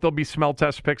don't know if they'll be smell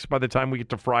test picks by the time we get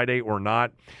to Friday or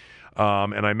not.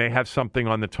 And I may have something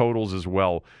on the totals as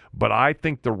well. But I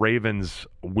think the Ravens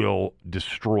will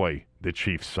destroy the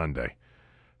Chiefs Sunday.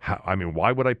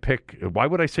 Why would I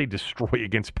say destroy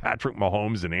against Patrick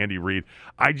Mahomes and Andy Reid?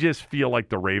 I just feel like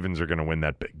the Ravens are going to win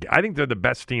that big. I think they're the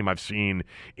best team I've seen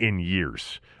in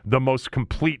years, the most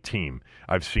complete team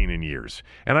I've seen in years.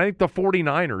 And I think the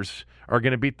 49ers are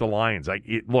going to beat the Lions.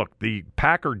 Look, the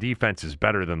Packer defense is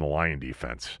better than the Lion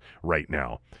defense right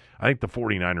now. I think the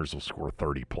 49ers will score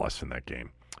 30-plus in that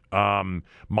game.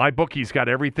 MyBookie's got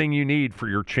everything you need for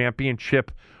your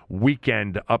championship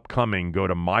weekend upcoming. Go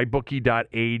to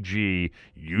mybookie.ag,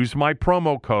 use my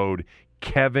promo code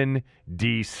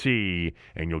KevinDC,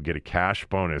 and you'll get a cash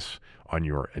bonus on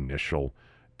your initial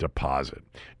deposit.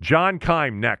 John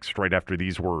Keim next, right after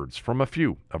these words from a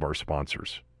few of our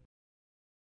sponsors.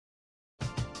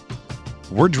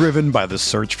 We're driven by the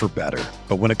search for better.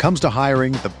 But when it comes to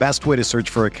hiring, the best way to search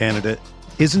for a candidate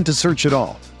isn't to search at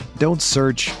all. Don't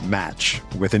search, match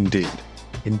with Indeed.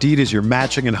 Indeed is your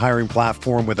matching and hiring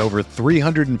platform with over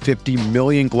 350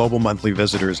 million global monthly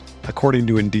visitors, according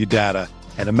to Indeed data,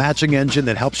 and a matching engine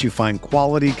that helps you find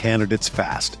quality candidates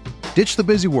fast. Ditch the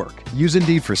busy work. Use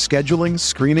Indeed for scheduling,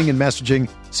 screening, and messaging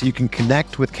so you can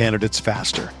connect with candidates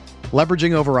faster.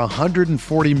 Leveraging over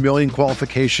 140 million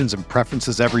qualifications and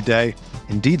preferences every day,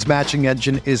 Indeed's matching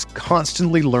engine is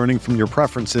constantly learning from your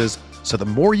preferences, so the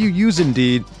more you use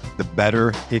Indeed, the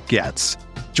better it gets.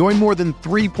 Join more than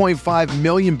 3.5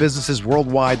 million businesses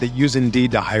worldwide that use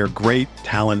Indeed to hire great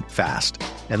talent fast.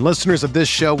 And listeners of this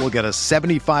show will get a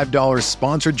 $75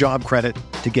 sponsored job credit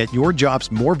to get your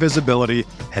jobs more visibility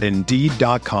at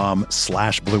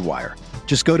Indeed.com/Blue Wire.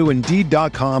 Just go to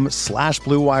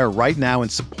Indeed.com/Blue Wire right now and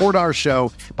support our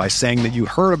show by saying that you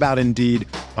heard about Indeed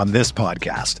on this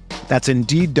podcast. That's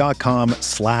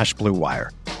Indeed.com/Blue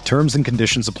Wire. Terms and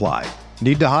conditions apply.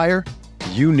 Need to hire?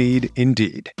 You need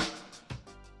Indeed.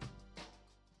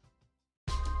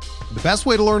 The best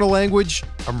way to learn a language?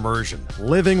 Immersion.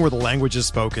 Living where the language is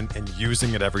spoken and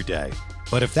using it every day.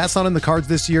 But if that's not in the cards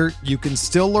this year, you can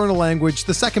still learn a language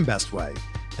the second best way,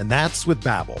 and that's with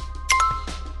Babbel.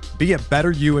 Be a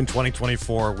better you in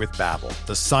 2024 with Babbel,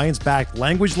 the science-backed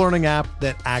language learning app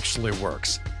that actually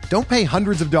works. Don't pay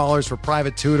hundreds of dollars for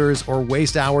private tutors or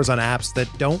waste hours on apps that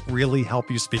don't really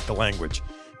help you speak the language.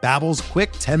 Babbel's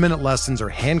quick 10-minute lessons are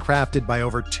handcrafted by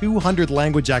over 200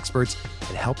 language experts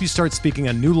and help you start speaking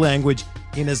a new language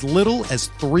in as little as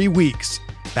 3 weeks.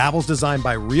 Babbel's designed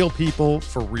by real people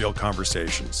for real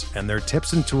conversations, and their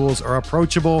tips and tools are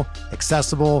approachable,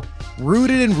 accessible,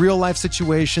 rooted in real-life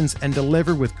situations, and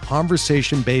delivered with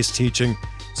conversation-based teaching,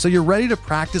 so you're ready to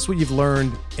practice what you've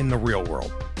learned in the real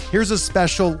world. Here's a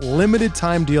special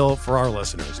limited-time deal for our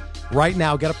listeners. Right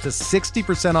now, get up to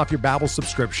 60% off your Babbel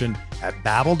subscription at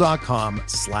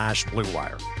Babbel.com/Blue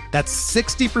Wire. That's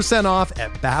 60% off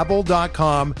at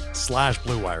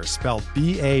Babbel.com/Blue Wire, spelled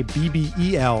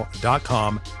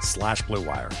BABBEL.com/Blue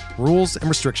Wire. Rules and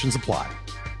restrictions apply.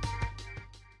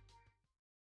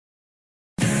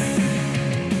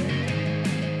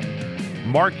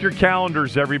 Mark your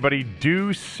calendars, everybody.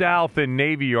 Due South and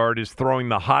Navy Yard is throwing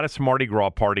the hottest Mardi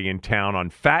Gras party in town on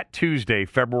Fat Tuesday,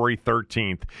 February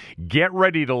 13th. Get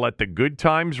ready to let the good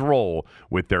times roll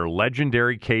with their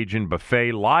legendary Cajun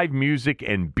buffet, live music,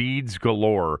 and beads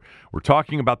galore. We're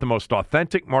talking about the most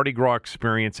authentic Mardi Gras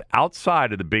experience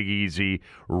outside of the Big Easy,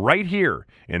 right here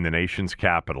in the nation's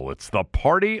capital. It's the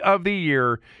party of the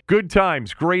year. Good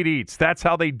times, great eats. That's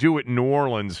how they do it in New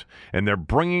Orleans, and they're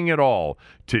bringing it all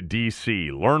to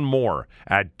D.C. Learn more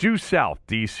at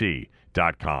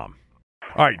DueSouthDC.com.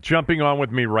 All right, jumping on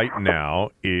with me right now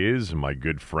is my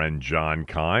good friend John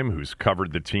Keim, who's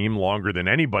covered the team longer than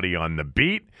anybody on the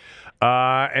beat.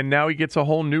 And now he gets a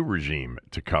whole new regime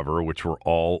to cover, which we're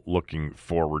all looking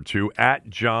forward to. At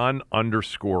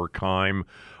John_Keim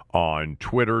on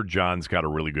Twitter. John's got a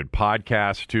really good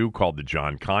podcast, too, called The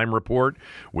John Keim Report,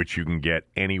 which you can get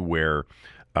anywhere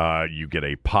you get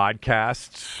a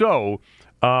podcast. So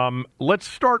let's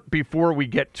start before we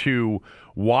get to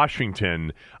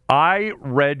Washington. I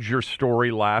read your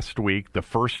story last week, the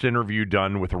first interview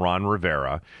done with Ron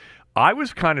Rivera. I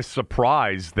was kind of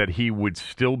surprised that he would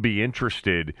still be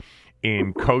interested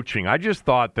in coaching. I just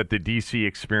thought that the D.C.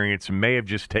 experience may have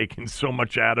just taken so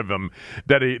much out of him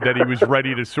that he was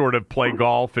ready to sort of play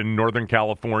golf in Northern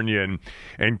California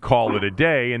and call it a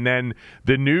day. And then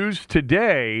the news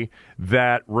today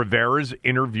that Rivera's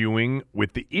interviewing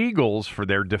with the Eagles for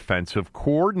their defensive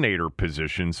coordinator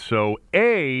position. So,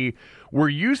 A, were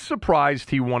you surprised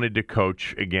he wanted to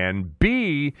coach again?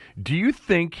 B, do you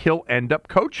think he'll end up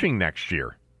coaching next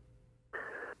year?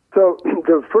 So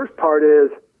the first part is,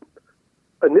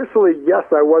 initially, yes,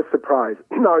 I was surprised.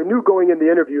 Now, I knew going in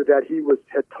the interview that he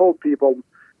had told people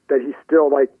that he still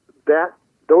like that,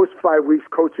 those 5 weeks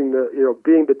coaching,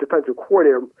 being the defensive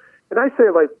coordinator. And I say,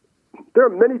 like, there are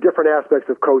many different aspects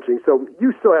of coaching. So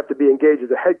you still have to be engaged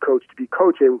as a head coach to be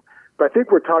coaching. But I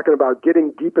think we're talking about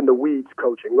getting deep in the weeds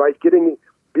coaching, right? Being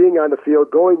on the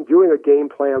field, doing a game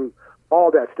plan, all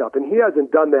that stuff. And he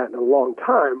hasn't done that in a long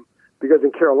time because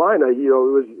in Carolina,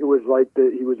 it was like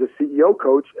he was a CEO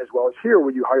coach as well as here,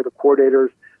 where you hire the coordinators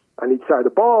on each side of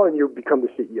the ball and you become the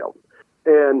CEO.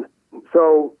 And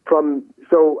so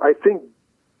I think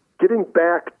getting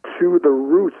back to the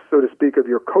roots, so to speak, of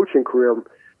your coaching career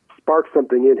sparked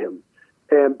something in him.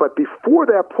 But before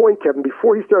that point, Kevin,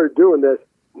 before he started doing this,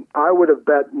 I would have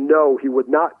bet no, he would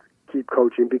not keep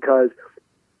coaching because,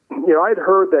 I'd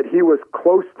heard that he was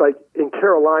close, like in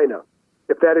Carolina.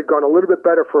 If that had gone a little bit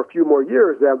better for a few more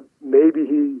years, then maybe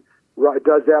he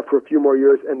does that for a few more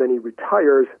years and then he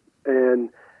retires and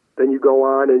then you go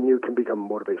on and you can become a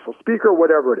motivational speaker,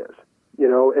 whatever it is,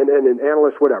 and an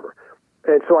analyst, whatever.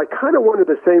 And so I kind of wondered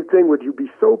the same thing. Would you be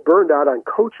so burned out on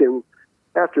coaching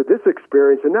after this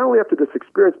experience, and not only after this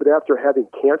experience, but after having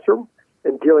cancer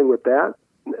and dealing with that,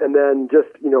 and then just,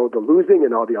 the losing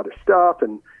and all the other stuff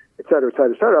and et cetera,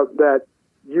 that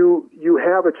you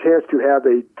have a chance to have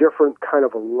a different kind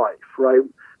of a life, right?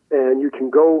 And you can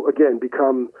go, again,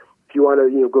 become, if you want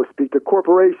to, go speak to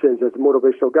corporations as a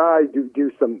motivational guy,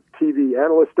 do some TV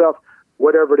analyst stuff,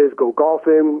 whatever it is, go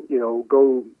golfing,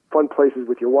 go fun places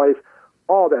with your wife,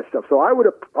 all that stuff. So I would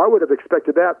have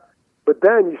expected that. But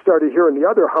then you started hearing the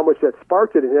other, how much that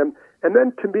sparked it in him. And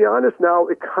then, to be honest, now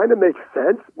it kind of makes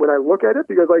sense when I look at it,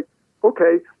 because,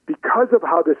 okay, because of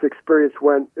how this experience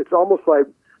went, it's almost like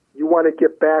you want to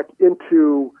get back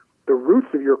into the roots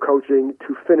of your coaching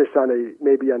to finish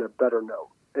maybe on a better note.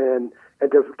 And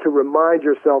to remind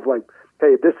yourself,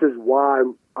 hey, this is why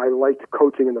I liked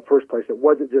coaching in the first place. It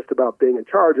wasn't just about being in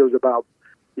charge. It was about,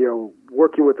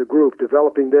 working with the group,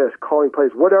 developing this, calling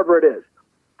plays, whatever it is.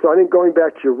 So I think going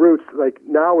back to your roots,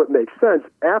 now it makes sense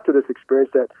after this experience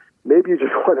that maybe you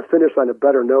just want to finish on a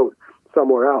better note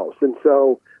somewhere else. And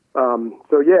so,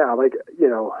 yeah,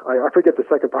 I forget the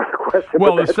second part of the question.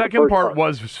 Well, the second part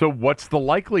was, so what's the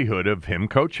likelihood of him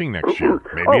coaching next year?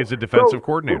 Maybe as a defensive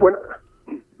coordinator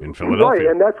in Philadelphia. Right,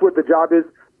 and that's what the job is.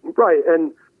 Right,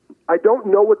 and I don't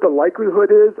know what the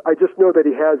likelihood is. I just know that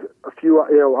he has a few,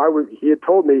 he had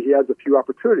told me he has a few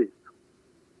opportunities.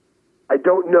 I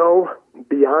don't know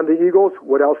beyond the Eagles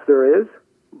what else there is.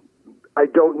 I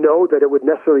don't know that it would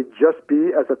necessarily just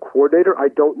be as a coordinator. I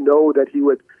don't know that he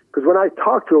would, because when I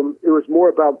talked to him, it was more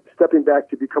about stepping back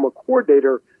to become a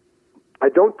coordinator. I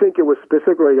don't think it was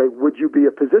specifically would you be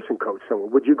a position coach somewhere?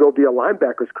 Would you go be a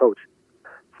linebackers coach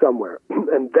somewhere?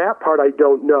 And that part I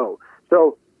don't know.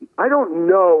 So I don't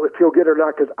know if he'll get it or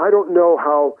not, because I don't know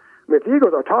how. If the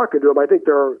Eagles are talking to him, I think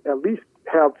they're at least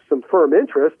have some firm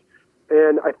interest,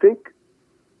 and I think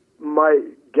my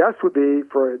guess would be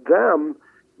for them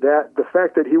that the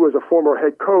fact that he was a former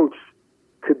head coach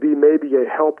could be maybe a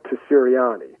help to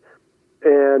Sirianni.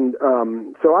 And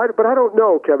but I don't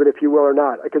know, Kevin, if you will or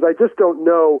not, because I just don't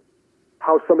know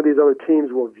how some of these other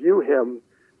teams will view him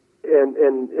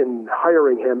in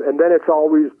hiring him. And then it's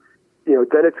always, then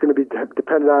it's going to be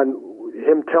dependent on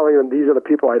him telling them these are the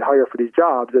people I'd hire for these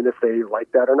jobs and if they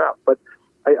like that or not. But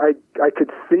I could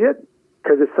see it,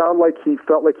 because it sounded like he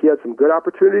felt like he had some good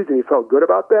opportunities and he felt good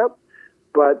about that.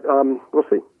 But we'll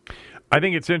see. I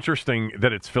think it's interesting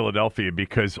that it's Philadelphia,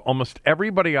 because almost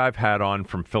everybody I've had on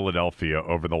from Philadelphia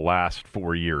over the last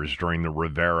 4 years during the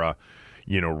Rivera,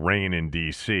 reign in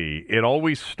D.C., it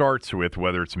always starts with,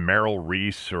 whether it's Merrill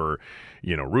Reese or,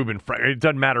 Reuben, it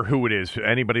doesn't matter who it is,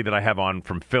 anybody that I have on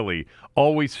from Philly,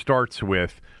 always starts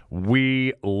with,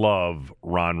 we love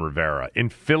Ron Rivera. In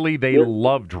Philly, they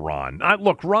loved Ron.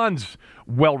 Look, Ron's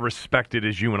well-respected,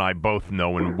 as you and I both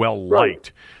know, and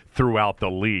well-liked throughout the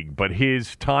league. But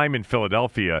his time in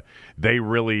Philadelphia, they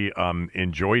really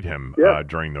enjoyed him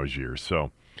during those years.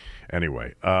 So,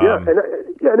 anyway. So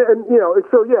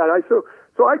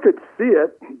I could see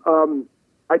it.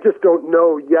 I just don't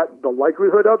know yet the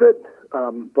likelihood of it.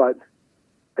 But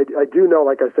I do know,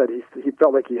 like I said, he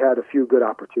felt like he had a few good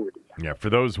opportunities. Yeah, for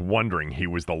those wondering, he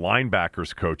was the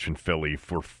linebackers coach in Philly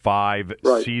for 5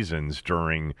 seasons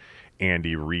during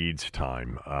Andy Reid's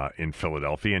time in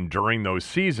Philadelphia. And during those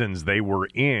seasons, they were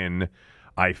in,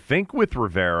 I think with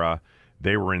Rivera,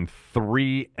 they were in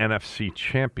 3 NFC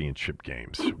Championship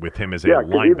games with him as a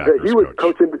linebackers he was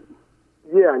coach. Coaching,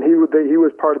 and he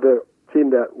was part of the team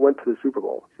that went to the Super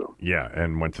Bowl. So. Yeah,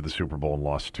 and went to the Super Bowl and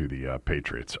lost to the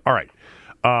Patriots. All right.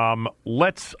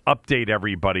 Let's update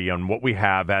everybody on what we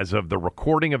have as of the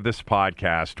recording of this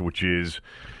podcast, which is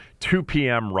 2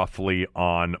 p.m. roughly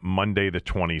on Monday the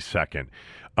 22nd.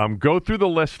 Go through the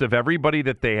list of everybody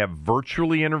that they have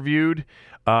virtually interviewed.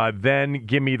 Then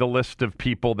give me the list of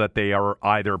people that they are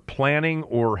either planning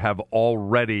or have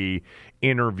already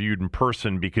interviewed in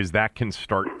person, because that can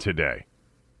start today.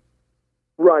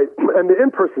 Right. And the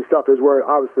in-person stuff is where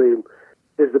obviously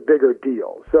is the bigger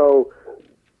deal. So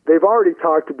they've already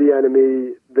talked to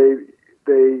Bieniemy.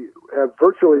 They have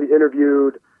virtually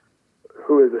interviewed,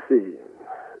 who is the C?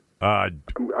 I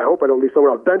hope I don't leave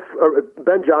someone else.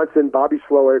 Ben Johnson, Bobby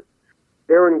Slowick,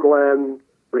 Aaron Glenn,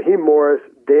 Raheem Morris,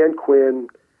 Dan Quinn,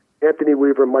 Anthony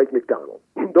Weaver, Mike McDonald.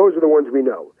 Those are the ones we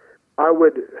know. I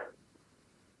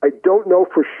don't know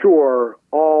for sure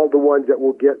all the ones that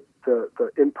will get the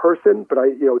in-person, but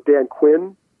Dan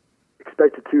Quinn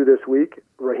expected to this week.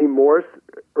 Raheem Morris,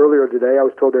 earlier today, I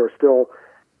was told they were still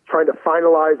trying to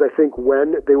finalize, I think,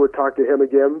 when they would talk to him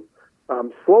again.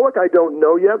 Slowick, I don't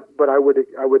know yet, but I would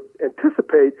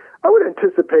anticipate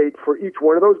for each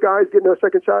one of those guys getting a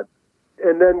second shot.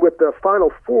 And then with the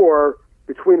final 4,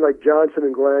 between like Johnson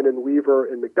and Glenn and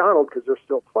Weaver and McDonald, because they're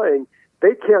still playing,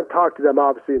 they can't talk to them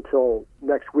obviously until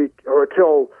next week or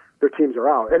until their teams are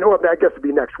out. And I guess it'd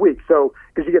be next week. So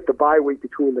because you get the bye week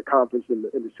between the conference and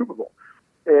the Super Bowl.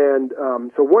 And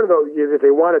so one of those, if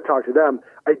they want to talk to them,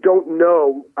 I don't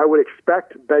know. I would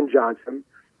expect Ben Johnson.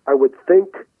 I would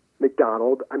think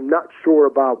McDonald. I'm not sure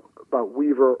about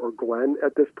Weaver or Glenn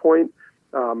at this point.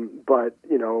 But,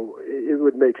 it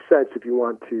would make sense if you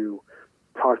want to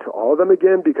talk to all of them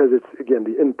again, because it's, again,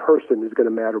 the in-person is going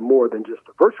to matter more than just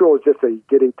the virtual. Is just a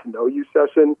getting-to-know-you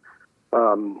session.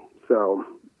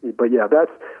 But yeah,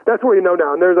 that's what you know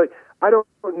now. And there's I don't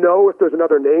know if there's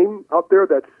another name out there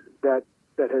that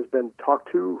has been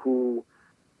talked to who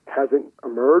hasn't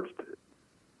emerged,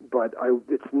 but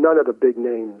it's none of the big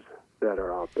names that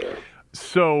are out there.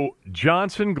 So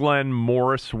Johnson, Glenn,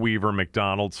 Morris, Weaver,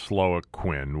 McDonald, Slowick,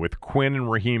 Quinn. With Quinn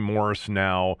and Raheem Morris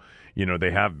now,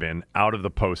 they have been out of the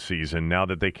postseason. Now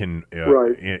that they can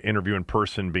interview in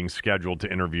person, being scheduled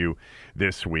to interview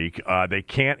this week. They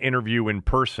can't interview in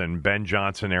person Ben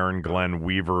Johnson, Aaron Glenn,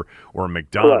 Weaver, or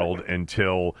McDonald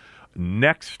until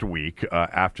next week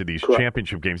after these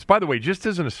championship games. By the way, just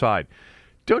as an aside,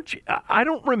 I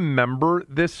don't remember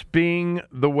this being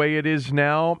the way it is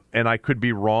now, and I could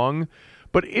be wrong,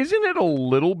 but isn't it a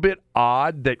little bit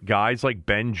odd that guys like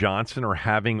Ben Johnson are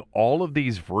having all of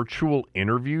these virtual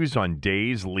interviews on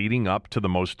days leading up to the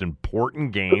most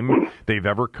important game they've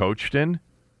ever coached in?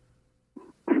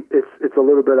 It's a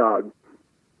little bit odd.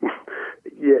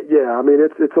 Yeah. I mean,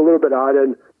 it's a little bit odd,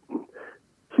 and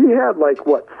he had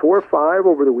 4 or 5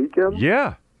 over the weekend.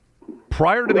 Yeah,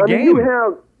 prior to the game.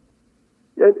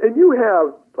 You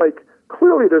have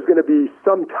clearly there's going to be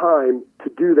some time to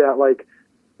do that,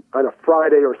 on a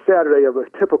Friday or Saturday of a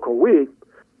typical week.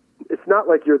 It's not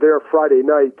like you're there Friday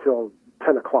night till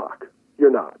 10 o'clock.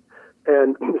 You're not.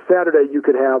 And Saturday you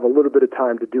could have a little bit of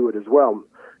time to do it as well.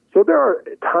 So there are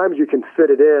times you can fit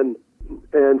it in,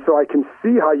 and so I can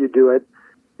see how you do it.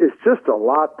 It's just a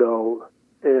lot, though.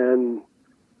 And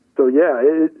so, yeah,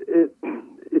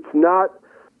 it's not...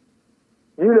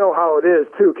 You know how it is,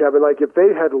 too, Kevin. If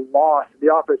they had lost,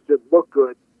 the offense didn't look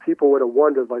good, people would have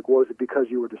wondered, was it because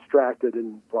you were distracted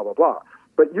and blah, blah, blah.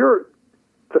 But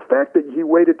the fact that he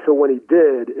waited till when he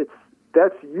did,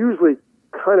 that's usually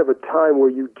kind of a time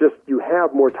where you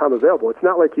have more time available. It's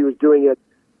not like he was doing it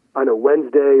on a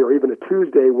Wednesday or even a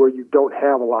Tuesday where you don't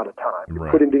have a lot of time. You're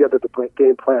putting together the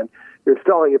game plan, you're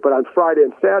installing it. But on Friday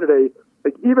and Saturday,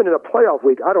 even in a playoff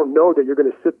week, I don't know that you're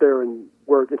going to sit there and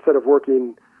work instead of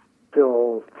working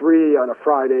till 3 on a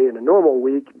Friday in a normal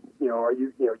week. Are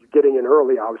you're getting in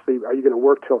early, obviously. Are you going to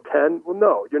work till 10? Well,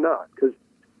 no, you're not, because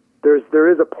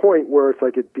there is a point where it's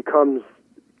it becomes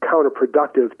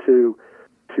counterproductive to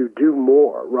do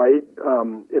more, right?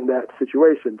 In that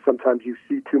situation, sometimes you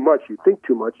see too much, you think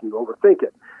too much, and you overthink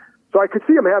it. So I could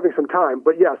see him having some time,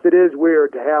 but yes, it is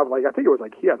weird to have I think it was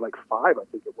he had 5, I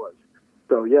think it was.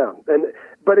 So yeah,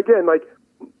 but again,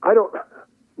 I don't.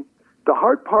 The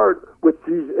hard part with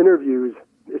these interviews,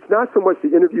 it's not so much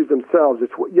the interviews themselves,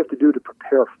 it's what you have to do to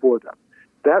prepare for them.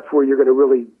 That's where you're going to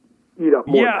really eat up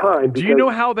more time. Do you know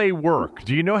how they work?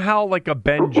 Do you know how, a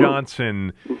Ben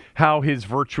Johnson, how his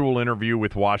virtual interview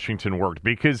with Washington worked?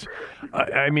 Because,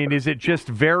 is it just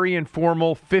very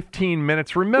informal, 15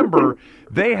 minutes? Remember,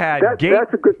 they had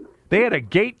They had a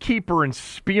gatekeeper in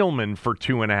Spielman for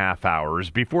 2.5 hours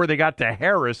before they got to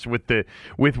Harris with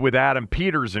Adam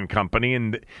Peters and company.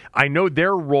 And I know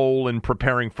their role in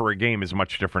preparing for a game is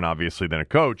much different, obviously, than a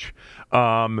coach.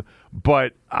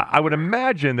 But I would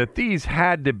imagine that these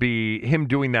had to be him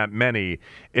doing that many.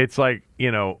 It's we're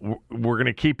going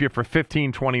to keep you for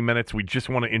 15, 20 minutes. We just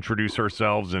want to introduce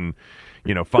ourselves and,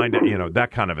 find it,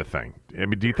 that kind of a thing.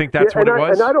 Do you think that's what it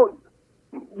was?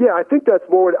 Yeah, I think that's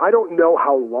more. I don't know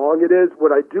how long it is.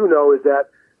 What I do know is that,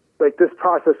 this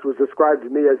process was described to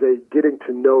me as a getting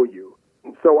to know you.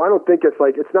 So I don't think it's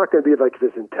not going to be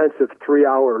this intensive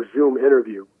 3-hour Zoom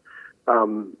interview.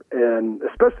 And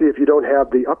especially if you don't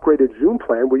have the upgraded Zoom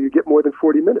plan where you get more than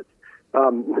 40 minutes. I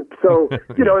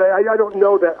don't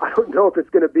know that. I don't know if it's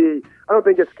going to be.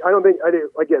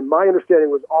 Again, my understanding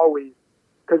was always,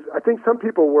 because I think some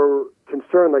people were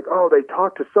concerned, they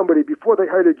talked to somebody before they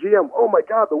hired a GM. Oh, my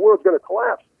God, the world's going to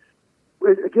collapse.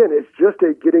 Again, it's just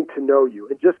a getting to know you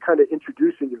and just kind of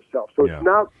introducing yourself. So It's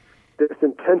not this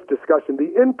intense discussion.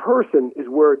 The in-person is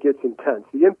where it gets intense.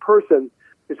 The in-person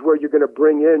is where you're going to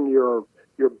bring in your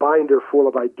binder full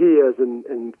of ideas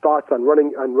and thoughts on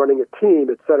running a team,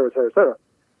 et cetera, et cetera, et cetera.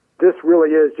 This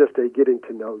really is just a getting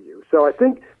to know you. So I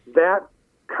think that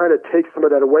kind of takes some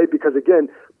of that away, because, again,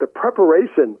 the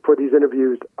preparation for these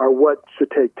interviews are what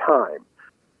should take time.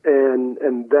 And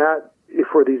that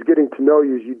for these getting to know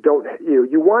yous, you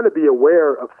want to be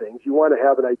aware of things. You want to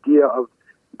have an idea of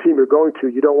the team you're going to.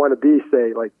 You don't want to be,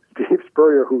 say, like Steve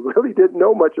Spurrier, who really didn't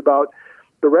know much about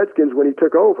the Redskins when he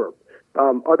took over,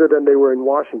 other than they were in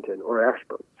Washington or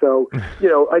Ashburn. So,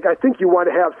 I think you want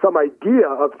to have some idea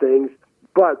of things,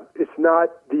 but it's not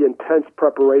the intense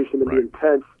preparation and the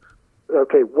intense,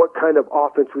 okay, what kind of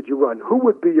offense would you run? Who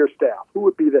would be your staff? Who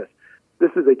would be this?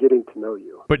 This is a getting to know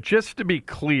you. But just to be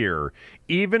clear,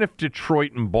 even if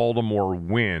Detroit and Baltimore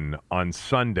win on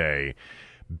Sunday,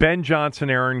 Ben Johnson,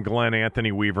 Aaron Glenn,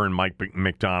 Anthony Weaver, and Mike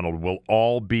McDonald will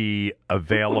all be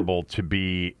available to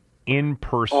be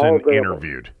in-person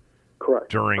interviewed. Correct.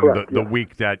 During the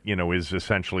week that, is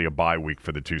essentially a bye week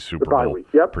for the two Super Bowl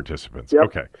participants. Yep.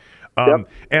 Okay.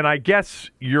 And I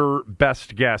guess your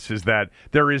best guess is that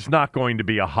there is not going to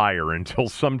be a hire until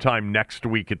sometime next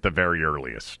week at the very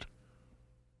earliest.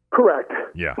 Correct.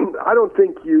 Yeah. I don't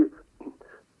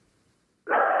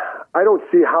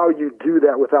see how you do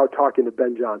that without talking to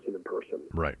Ben Johnson in person.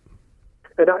 Right.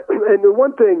 And the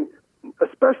one thing,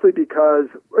 especially because,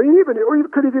 or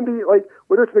it could even be like,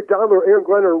 whether it's McDonald or Aaron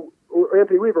Glenn or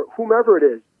Anthony Weaver, whomever it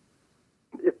is,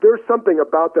 if there's something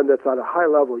about them that's at a high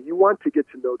level, you want to get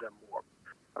to know them more.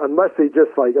 Unless they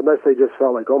just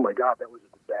felt like, oh my God, that was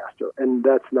a disaster. And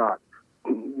that's not,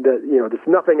 there's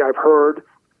nothing I've heard,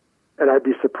 and I'd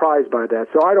be surprised by that.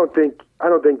 So I don't think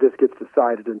this gets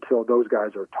decided until those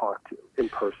guys are talked to in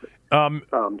person.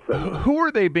 Who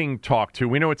are they being talked to?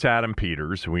 We know it's Adam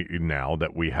Peters. Now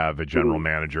that we have a general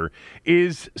manager,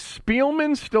 is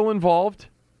Spielman still involved?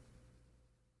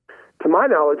 To my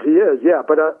knowledge, he is. Yeah,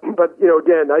 but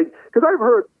again, because I've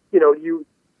heard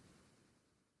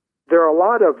there are a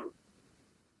lot of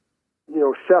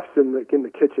chefs in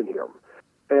the kitchen here.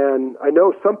 And I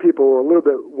know some people were a little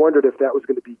bit wondered if that was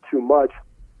going to be too much.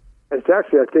 And it's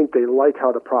actually, I think they like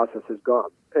how the process has gone.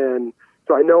 And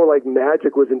so I know like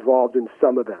Magic was involved in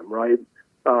some of them, right?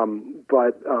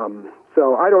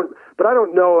 So I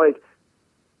don't know, like,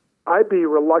 I'd be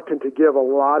reluctant to give a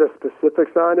lot of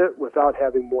specifics on it without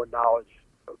having more knowledge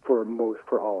for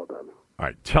all of them. All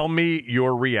right. Tell me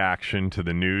your reaction to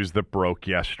the news that broke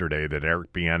yesterday that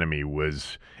Eric Bieniemy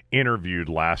was interviewed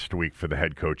last week for the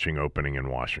head coaching opening in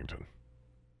Washington.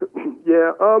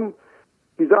 Yeah,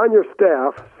 he's on your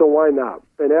staff, so why not?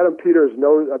 And Adam Peters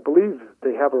knows, I believe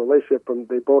they have a relationship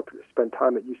they both spent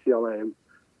time at UCLA.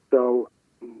 So,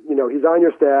 he's on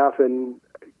your staff, and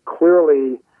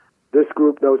clearly this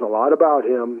group knows a lot about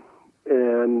him,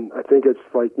 and I think it's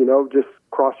like, just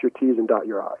cross your T's and dot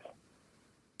your I's.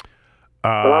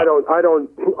 But I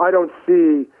don't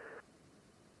see.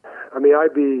 I mean,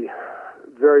 I'd be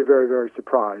very, very, very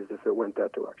surprised if it went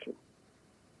that direction.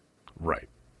 Right.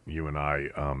 You and I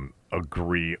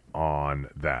agree on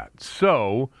that.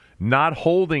 So, not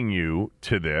holding you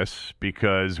to this,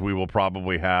 because we will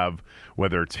probably have,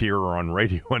 whether it's here or on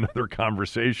radio, another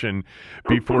conversation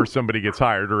before somebody gets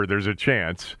hired, or there's a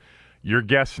chance. Your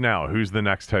guess now, who's the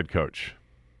next head coach?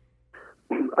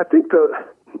 I think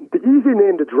the easy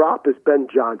name to drop is Ben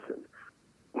Johnson.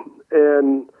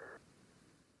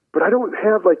 But I don't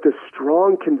have like this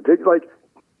strong conviction. Like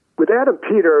with Adam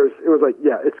Peters, it was like,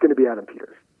 yeah, it's going to be Adam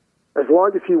Peters. As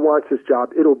long as he wants his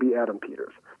job, it'll be Adam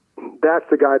Peters. That's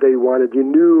the guy they wanted. You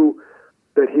knew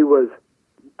that he was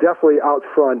definitely out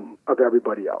front of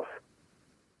everybody else.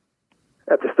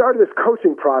 At the start of this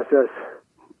coaching process,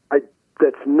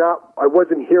 I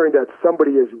wasn't hearing that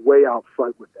somebody is way out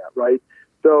front with that, right?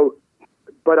 So,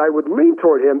 but I would lean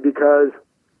toward him because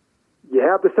you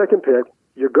have the second pick.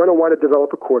 You're going to want to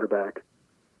develop a quarterback.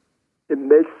 It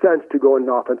makes sense to go in an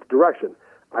offensive direction.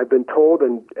 I've been told,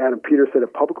 and Adam Peters said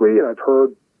it publicly, and I've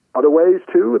heard other ways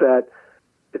too, that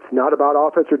it's not about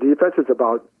offense or defense. It's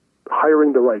about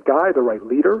hiring the right guy, the right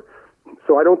leader.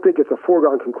 So I don't think it's a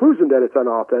foregone conclusion that it's on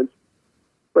offense.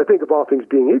 But I think if all things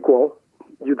being equal,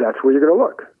 that's where you're going to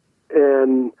look.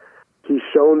 And he's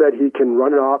shown that he can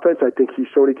run an offense. I think he's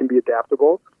shown he can be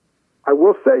adaptable. I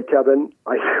will say, Kevin,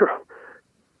 I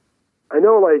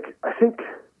know, like, I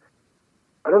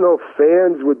don't know if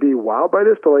fans would be wowed by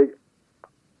this, but like,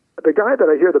 the guy that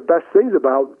I hear the best things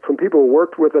about from people who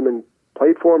worked with him and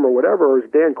played for him or whatever is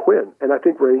Dan Quinn. And I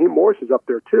think Raheem Morris is up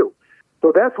there too.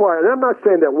 So that's why, and I'm not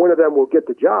saying that one of them will get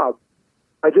the job.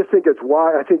 I just think it's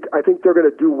why I think they're going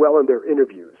to do well in their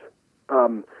interviews.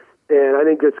 And I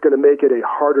think it's going to make it a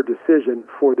harder decision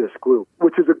for this group,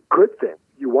 which is a good thing.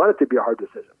 You want it to be a hard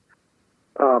decision.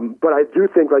 But I do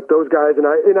think like those guys, and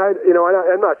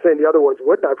I'm not saying the other ones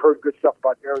wouldn't. I've heard good stuff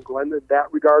about Aaron Glenn in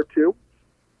that regard too.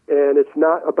 And it's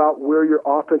not about where your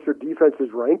offense or defense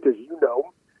is ranked, as you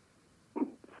know.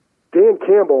 Dan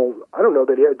Campbell, I don't know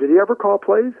did he ever call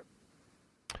plays?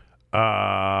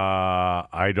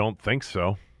 I don't think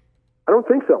so. I don't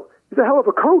think so. He's a hell of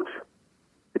a coach.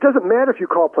 It doesn't matter if you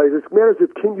call plays. It matters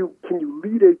if can you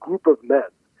lead a group of men,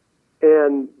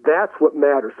 and that's what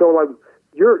matters. So like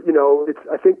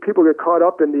I think people get caught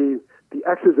up in the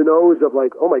X's and O's of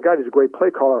like, oh my God, he's a great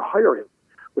play caller, hire him.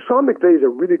 Well, Sean McVay is a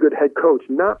really good head coach,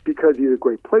 not because he's a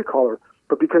great play caller,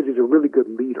 but because he's a really good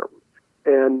leader.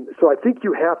 And so I think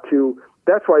you have to.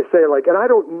 That's why I say like, and I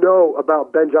don't know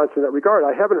about Ben Johnson in that regard.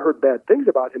 I haven't heard bad things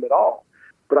about him at all.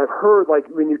 But I've heard, like,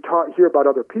 when you hear about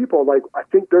other people, like, I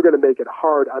think they're going to make it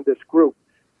hard on this group.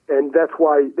 And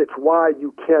it's why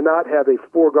you cannot have a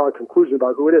foregone conclusion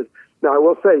about who it is. Now, I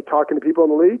will say, talking to people in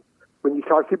the league, when you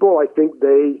talk to people, I think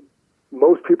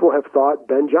most people have thought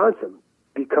Ben Johnson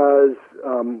because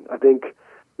I think,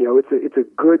 it's a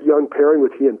good young pairing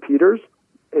with he and Peters.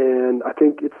 And I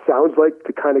think it sounds like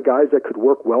the kind of guys that could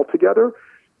work well together.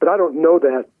 But I don't know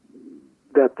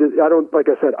like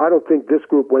I said, I don't think this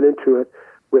group went into it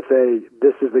with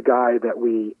this is the guy that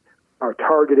we are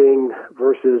targeting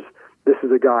versus this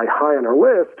is a guy high on our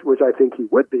list, which I think he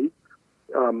would be,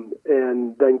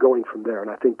 and then going from there. And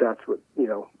I think that's what,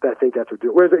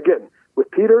 whereas again,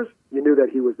 with Peters, you knew that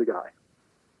he was the guy.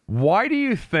 Why do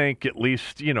you think, at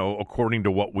least, according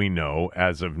to what we know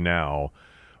as of now,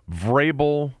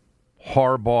 Vrabel,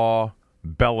 Harbaugh,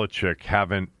 Belichick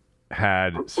haven't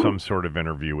had some sort of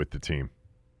interview with the team?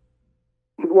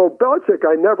 Well, Belichick,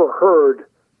 I never heard.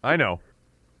 I know.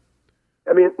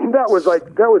 I mean, that was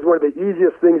one of the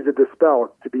easiest things to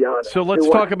dispel, to be honest. So let's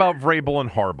talk about Vrabel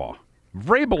and Harbaugh.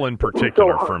 Vrabel in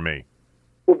particular for me.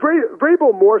 Well,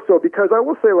 Vrabel more so because I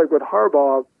will say, like with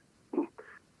Harbaugh,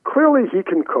 clearly he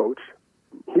can coach.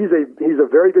 He's a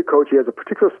very good coach. He has a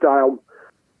particular style.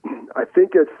 I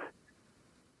think he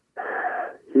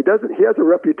has a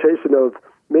reputation of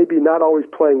maybe not always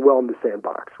playing well in the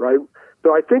sandbox, right?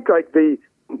 So I think like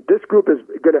this group is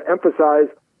going to emphasize,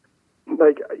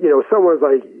 like, someone's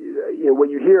like, what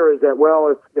you hear is that,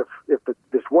 well, if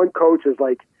this one coach is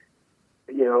like,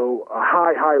 a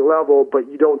high level, but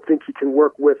you don't think he can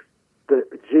work with the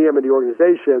GM and the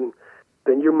organization,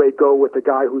 then you may go with the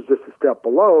guy who's just a step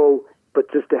below. But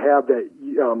just to have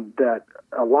that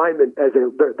alignment that's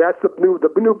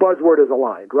the new buzzword is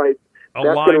aligned, right?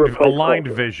 Aligned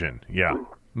vision, yeah.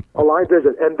 Aligned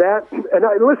vision,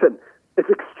 listen, it's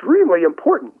extremely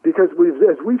important because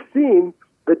as we've seen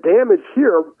the damage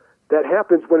here that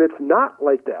happens when it's not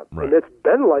like that, right. And it's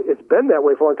been that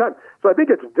way for a long time. So I think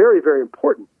it's very, very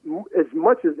important, as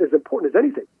much as important as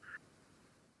anything.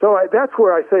 So that's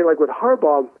where I say, like with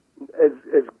Harbaugh,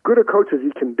 as good a coach as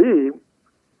he can be.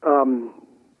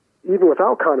 Even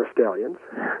without Connor Stallions,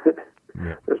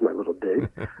 there's my little dig.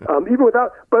 Even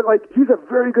without, but like he's a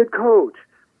very good coach.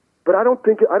 But I don't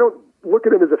look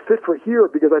at him as a fit for here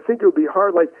because I think it would be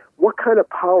hard. Like, what kind of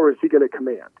power is he going to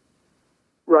command,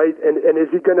 right? And is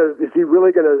he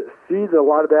really going to cede a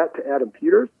lot of that to Adam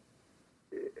Peters?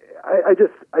 Like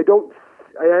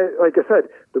I said,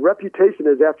 the reputation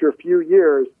is after a few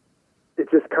years, it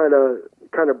just kind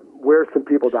of wears some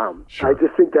people down. Sure. I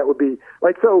just think that would be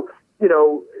like, so,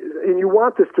 and you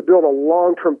want this to build a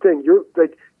long-term thing. You're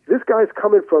like, this guy's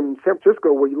coming from San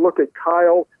Francisco where you look at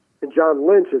Kyle and John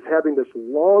Lynch as having this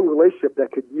long relationship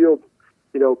that could yield,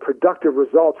 productive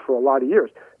results for a lot of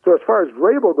years. So as far as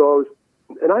Vrabel goes,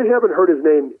 and I haven't heard his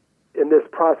name in this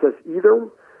process either,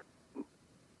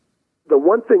 the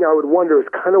one thing I would wonder is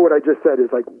kind of what I just said is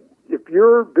like, if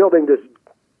you're building this,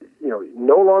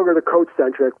 no longer the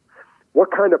coach-centric,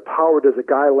 what kind of power does a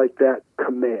guy like that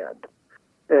command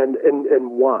and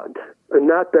want? And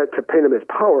not that to paint him as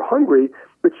power-hungry,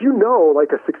 but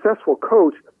like a successful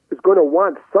coach is going to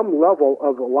want some level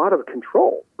of a lot of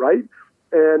control, right?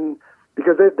 And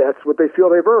because that's what they feel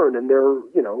they've earned, and they're,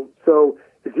 so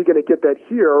is he going to get that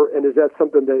here, and is that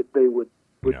something that they would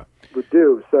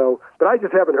do? So, but I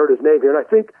just haven't heard his name here, and I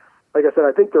think, like I said,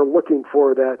 I think they're looking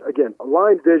for that, again,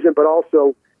 aligned vision, but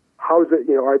also how's it,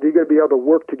 are they going to be able to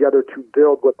work together to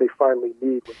build what they finally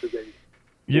need, which is a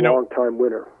long-time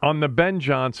winner. On the Ben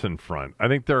Johnson front, I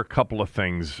think there are a couple of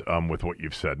things with what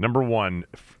you've said. Number one,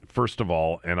 first of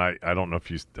all, and I don't know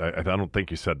if I don't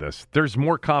think you said this, there's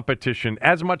more competition,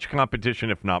 as much competition,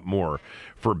 if not more,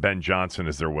 for Ben Johnson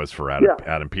as there was for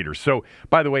Adam Peters. So,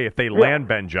 by the way, if they land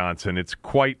Ben Johnson, it's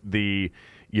quite the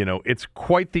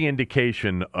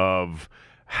indication of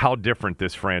how different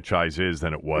this franchise is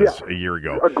than it was a year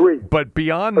ago. Agreed. But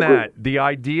beyond that, the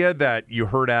idea that you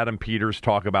heard Adam Peters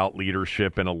talk about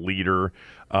leadership and a leader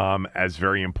as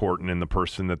very important in the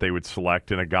person that they would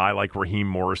select, and a guy like Raheem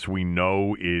Morris we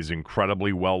know is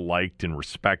incredibly well-liked and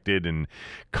respected and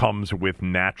comes with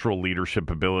natural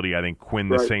leadership ability. I think Quinn,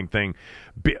 the same thing.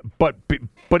 But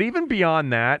even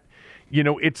beyond that, you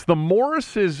know, it's the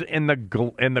Morrises and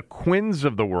the Quinns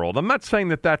of the world. I'm not saying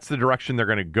that that's the direction they're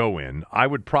going to go in. I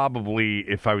would probably,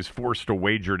 if I was forced to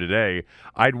wager today,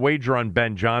 I'd wager on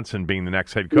Ben Johnson being the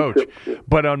next head coach.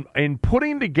 But in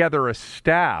putting together a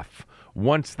staff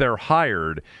once they're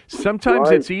hired,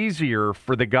 sometimes it's easier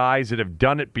for the guys that have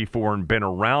done it before and been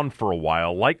around for a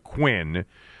while, like Quinn,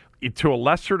 to a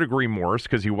lesser degree Morris,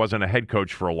 because he wasn't a head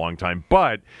coach for a long time,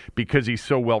 but because he's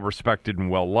so well-respected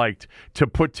and well-liked, to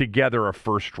put together a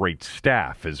first-rate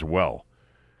staff as well.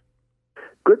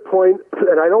 Good point.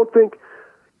 And I don't think,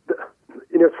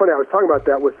 it's funny, I was talking about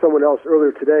that with someone else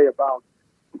earlier today about,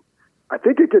 I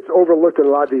think it gets overlooked in a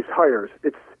lot of these hires.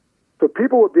 So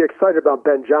people would be excited about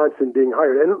Ben Johnson being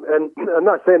hired. And I'm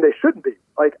not saying they shouldn't be.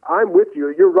 Like, I'm with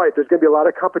you. You're right. There's going to be a lot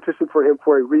of competition for him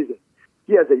for a reason.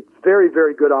 He has a very,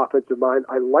 very good offensive mind.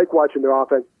 I like watching their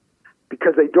offense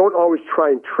because they don't always try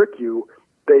and trick you.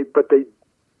 They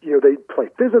play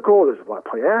physical. There's a lot of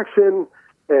play action,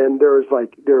 and there's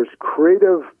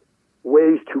creative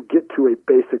ways to get to a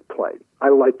basic play. I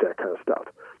like that kind of stuff.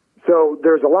 So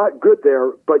there's a lot good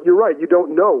there, but you're right. You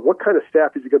don't know what kind of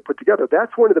staff is he going to put together.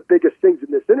 That's one of the biggest things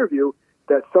in this interview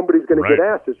that somebody's going to get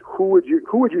asked is who would you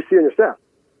see on your staff?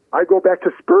 I go back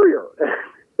to Spurrier.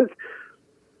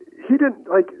 He didn't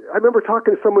I remember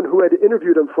talking to someone who had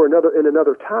interviewed him in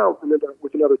another town and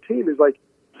with another team. He's like,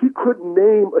 he couldn't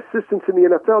name assistants in the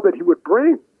NFL that he would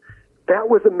bring. That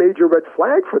was a major red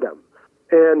flag for them.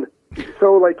 And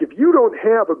so if you don't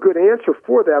have a good answer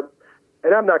for that,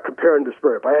 and I'm not comparing to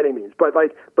Spurrier by any means, but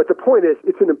the point is,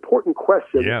 it's an important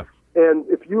question. Yeah. And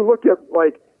if you look at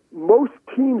most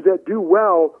teams that do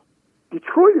well,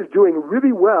 Detroit is doing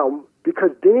really well because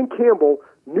Dan Campbell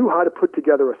knew how to put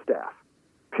together a staff.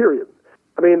 Period.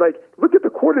 I mean, look at the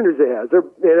coordinators they have.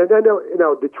 And I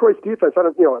know, Detroit's defense.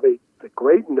 Are they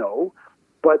great? No,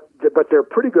 but they're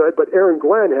pretty good. But Aaron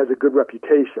Glenn has a good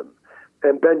reputation,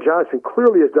 and Ben Johnson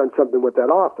clearly has done something with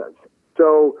that offense.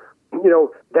 So,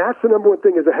 that's the number one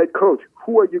thing as a head coach.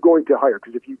 Who are you going to hire?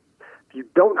 Because if you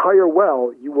don't hire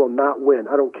well, you will not win.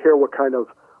 I don't care what kind of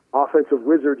offensive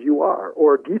wizard you are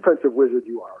or defensive wizard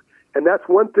you are. And that's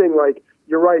one thing.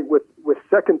 You're right with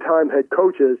second-time head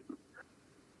coaches.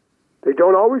 They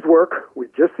don't always work.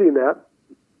 We've just seen that.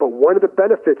 But one of the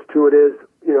benefits to it is,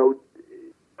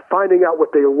 finding out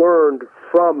what they learned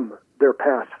from their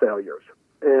past failures.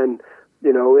 And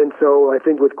so I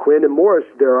think with Quinn and Morris,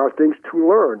 there are things to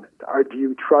learn. Do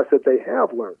you trust that they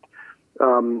have learned?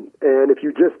 And if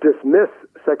you just dismiss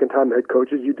second-time head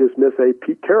coaches, you dismiss a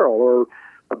Pete Carroll or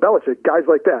a Belichick, guys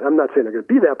like that. I'm not saying they're going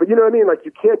to be that, but you know what I mean?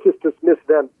 You can't just dismiss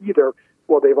them either.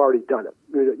 Well, they've already done it,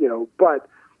 but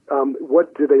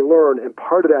what do they learn? And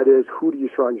part of that is who do you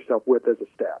surround yourself with as a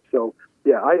staff? So,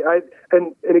 yeah,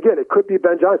 and again, it could be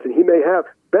Ben Johnson. He may have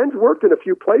Ben's worked in a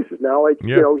few places now.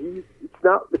 it's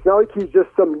not like he's just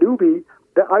some newbie.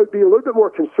 That I would be a little bit more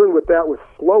concerned with that with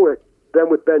Slowick than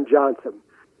with Ben Johnson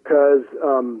because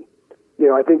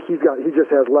I think he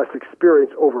just has less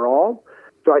experience overall.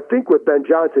 So I think with Ben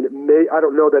Johnson, I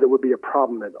don't know that it would be a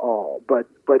problem at all. But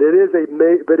it is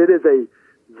a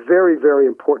very, very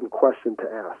important question to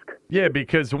ask. Yeah,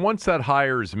 because once that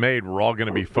hire is made, we're all going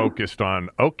to be focused on,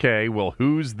 okay, well,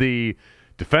 who's the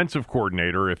defensive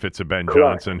coordinator if it's a Ben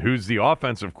Johnson? Who's the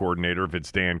offensive coordinator if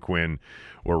it's Dan Quinn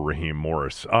or Raheem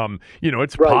Morris?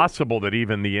 It's possible that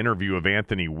even the interview of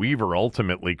Anthony Weaver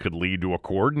ultimately could lead to a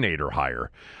coordinator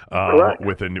hire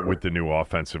with the new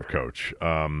offensive coach.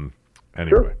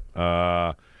 Anyway,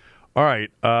 all right,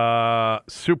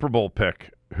 Super Bowl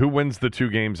pick. Who wins the two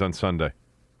games on Sunday?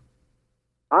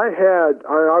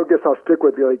 I guess I'll stick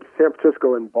with San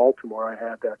Francisco and Baltimore. I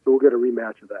had that, so we'll get a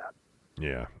rematch of that.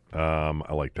 Yeah,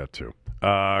 I like that too.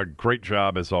 Great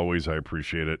job as always. I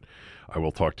appreciate it. I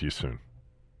will talk to you soon.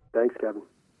 Thanks, Kevin.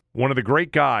 One of the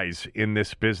great guys in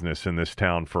this business, in this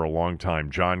town for a long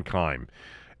time, John Keim,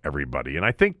 everybody. And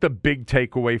I think the big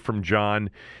takeaway from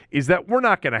John is that we're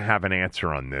not going to have an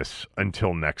answer on this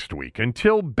until next week.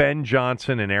 Until Ben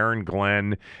Johnson and Aaron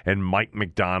Glenn and Mike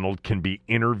McDonald can be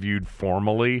interviewed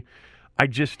formally, I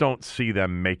just don't see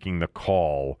them making the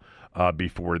call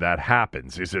before that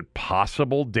happens. Is it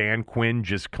possible Dan Quinn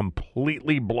just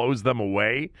completely blows them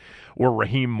away, or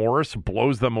Raheem Morris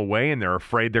blows them away and they're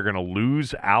afraid they're going to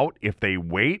lose out if they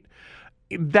wait?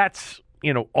 That's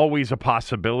always a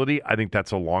possibility. I think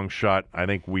that's a long shot. I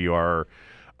think we are,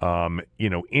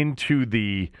 into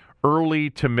the early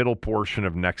to middle portion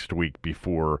of next week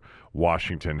before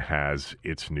Washington has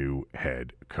its new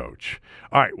head coach.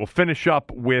 All right, we'll finish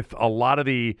up with a lot of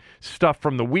the stuff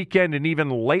from the weekend and even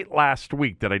late last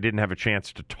week that I didn't have a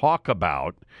chance to talk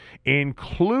about,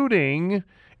 including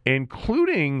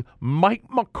Mike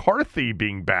McCarthy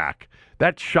being back.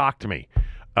 That shocked me.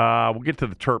 We'll get to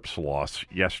the Terps loss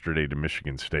yesterday to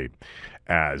Michigan State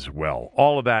as well.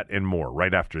 All of that and more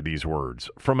right after these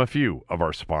words from a few of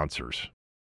our sponsors.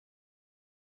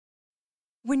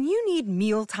 When you need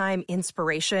mealtime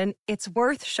inspiration, it's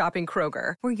worth shopping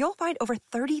Kroger, where you'll find over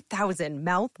 30,000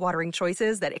 mouth-watering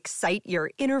choices that excite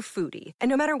your inner foodie. And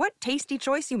no matter what tasty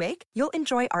choice you make, you'll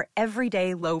enjoy our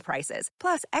everyday low prices,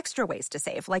 plus extra ways to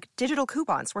save, like digital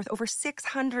coupons worth over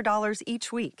 $600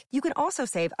 each week. You can also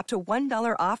save up to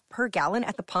 $1 off per gallon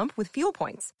at the pump with fuel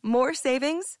points. More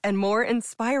savings and more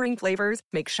inspiring flavors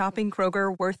make shopping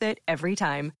Kroger worth it every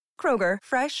time. Kroger,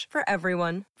 fresh for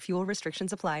everyone. Fuel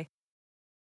restrictions apply.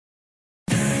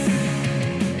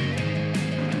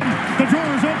 The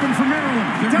door is open for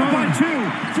Maryland. They're down by 2.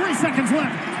 3 seconds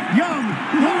left. Young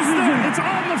loses it. It's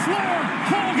on the floor.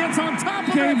 Hall gets on top of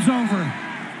it. Game's over.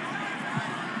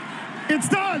 It's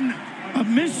done. A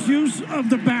misuse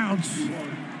of the bounce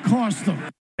cost them.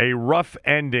 A rough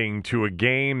ending to a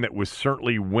game that was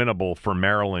certainly winnable for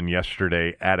Maryland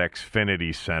yesterday at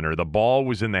Xfinity Center. The ball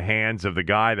was in the hands of the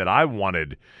guy that I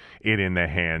wanted it in the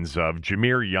hands of,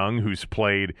 Jahmir Young, who's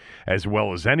played as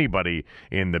well as anybody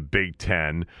in the Big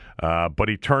Ten, but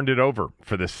he turned it over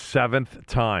for the 7th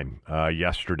time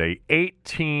yesterday.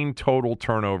 18 total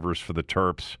turnovers for the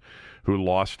Terps, who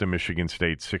lost to Michigan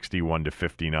State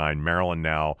 61-59. Maryland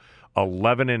now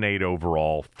 11-8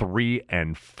 overall,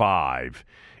 3-5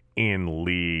 in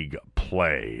league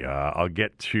play. I'll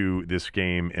get to this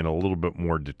game in a little bit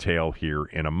more detail here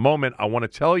in a moment. I want to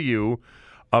tell you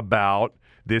about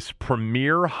this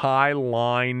premier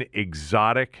high-line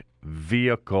exotic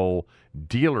vehicle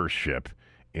dealership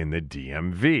in the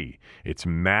DMV. It's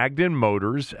Magden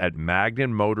Motors at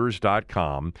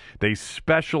magdenmotors.com. They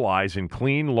specialize in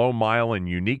clean, low-mile, and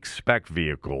unique spec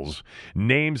vehicles.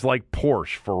 Names like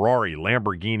Porsche, Ferrari,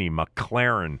 Lamborghini,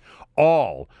 McLaren,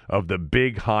 all of the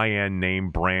big high-end name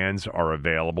brands are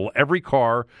available. Every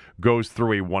car goes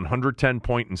through a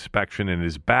 110-point inspection and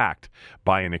is backed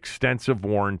by an extensive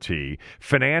warranty.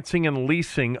 Financing and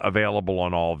leasing available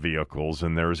on all vehicles,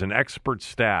 and there's an expert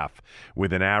staff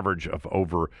with an average of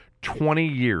over 20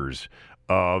 years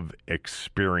of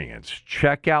experience.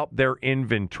 Check out their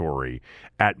inventory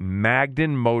at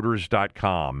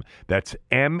magdenmotors.com. That's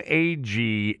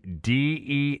MAGDEN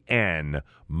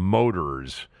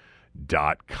Motors.com.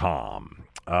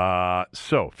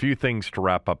 So, a few things to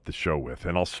wrap up the show with,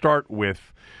 and I'll start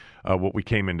with what we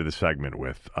came into the segment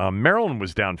with. Maryland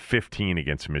was down 15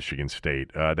 against Michigan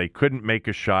State. They couldn't make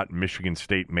a shot. Michigan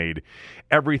State made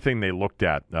everything they looked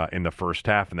at in the first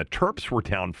half, and the Terps were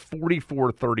down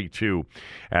 44-32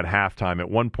 at halftime, at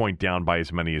one point down by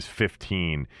as many as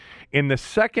 15. In the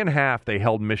second half, they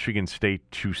held Michigan State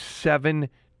to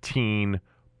 17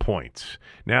 points.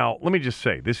 Now, let me just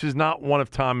say, this is not one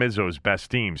of Tom Izzo's best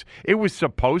teams. It was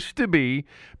supposed to be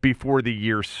before the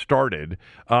year started,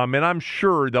 and I'm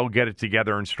sure they'll get it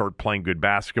together and start playing good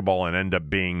basketball and end up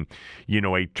being,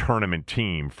 a tournament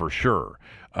team for sure.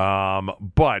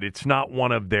 But it's not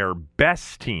one of their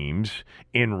best teams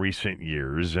in recent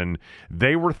years, and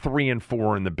they were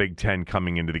 3-4 in the Big Ten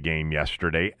coming into the game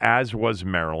yesterday, as was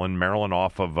Maryland. Maryland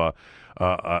off of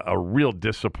a real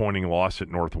disappointing loss at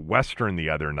Northwestern the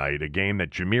other night, a game that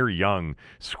Jahmir Young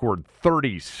scored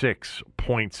 36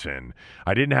 points in.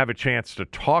 I didn't have a chance to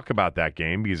talk about that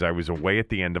game because I was away at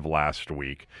the end of last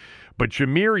week. But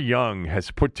Jahmir Young has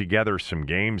put together some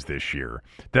games this year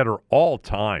that are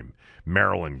all-time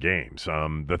Maryland games.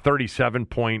 The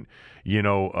 37-point,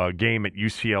 game at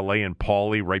UCLA and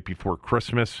Pauley right before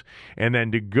Christmas, and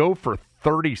then to go for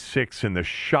 36 in the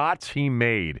shots he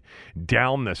made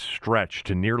down the stretch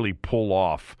to nearly pull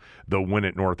off the win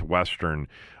at Northwestern.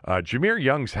 Jahmir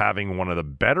Young's having one of the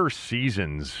better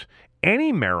seasons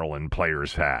any Maryland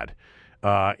player's had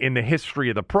in the history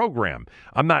of the program.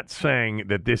 I'm not saying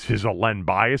that this is a Len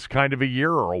Bias kind of a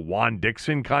year or a Juan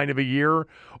Dixon kind of a year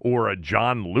or a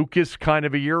John Lucas kind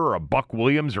of a year or a Buck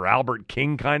Williams or Albert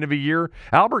King kind of a year.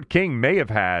 Albert King may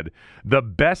have had the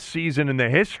best season in the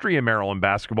history of Maryland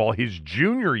basketball his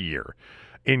junior year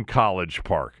in College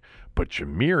Park. But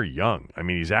Jahmir Young,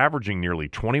 he's averaging nearly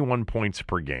 21 points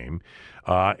per game.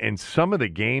 And some of the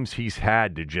games he's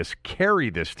had to just carry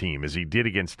this team, as he did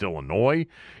against Illinois,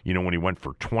 when he went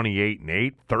for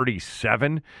 28-8,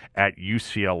 37 at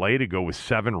UCLA to go with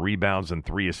 7 rebounds and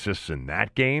 3 assists in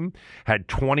that game, had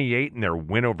 28 in their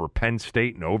win over Penn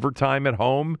State in overtime at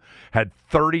home, had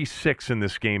 36 in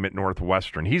this game at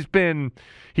Northwestern. He's been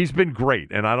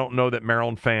great, and I don't know that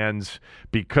Maryland fans,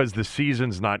 because the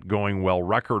season's not going well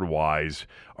record-wise,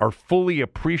 are fully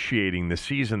appreciating the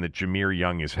season that Jahmir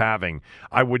Young is having.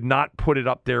 I would not put it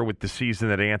up there with the season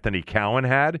that Anthony Cowan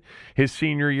had his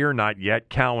senior year, not yet.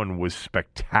 Cowan was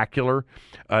spectacular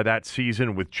that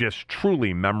season with just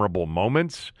truly memorable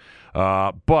moments.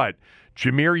 But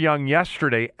Jahmir Young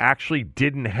yesterday actually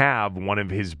didn't have one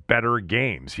of his better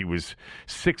games. He was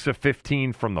 6 of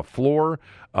 15 from the floor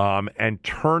and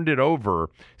turned it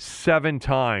over 7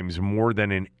 times more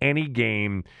than in any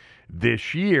game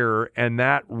this year, and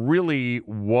that really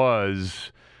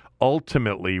was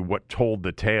ultimately what told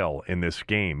the tale in this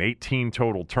game. 18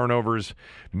 total turnovers.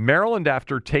 Maryland,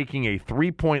 after taking a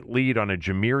 3-point lead on a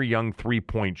Jahmir Young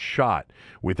 3-point shot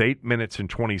with 8 minutes and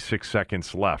 26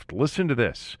 seconds left. Listen to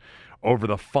this. Over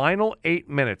the final 8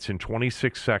 minutes and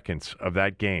 26 seconds of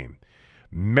that game,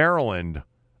 Maryland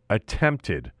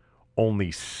attempted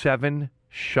only 7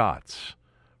 shots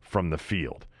from the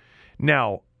field.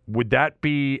 Now, would that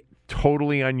be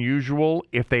totally unusual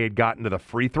if they had gotten to the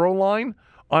free throw line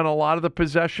on a lot of the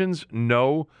possessions?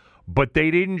 No, but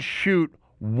they didn't shoot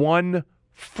 1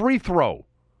 free throw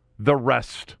the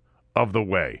rest of the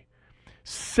way.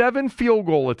 7 field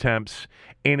goal attempts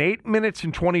in 8 minutes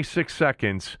and 26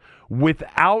 seconds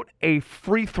without a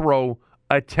free throw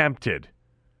attempted.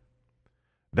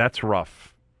 That's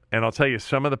rough. And I'll tell you,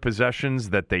 some of the possessions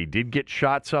that they did get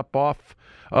shots up off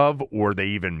of, or they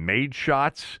even made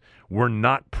shots, were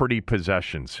not pretty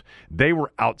possessions. They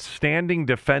were outstanding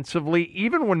defensively,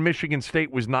 even when Michigan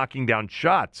State was knocking down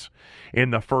shots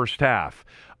in the first half.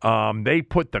 They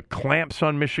put the clamps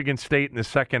on Michigan State in the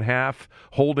second half,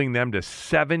 holding them to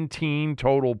 17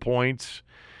 total points.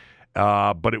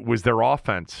 But it was their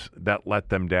offense that let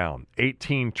them down.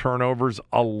 18 turnovers,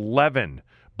 11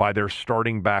 by their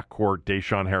starting backcourt,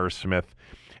 Deshaun Harris-Smith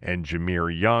and Jahmir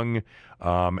Young.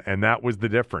 And that was the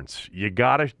difference.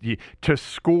 To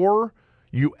score,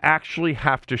 you actually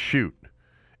have to shoot.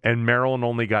 And Maryland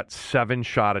only got 7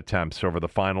 shot attempts over the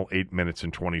final 8 minutes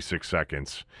and 26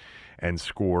 seconds and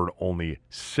scored only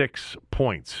 6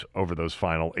 points over those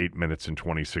final 8 minutes and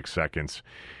 26 seconds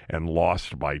and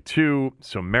lost by 2.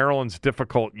 So Maryland's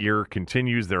difficult year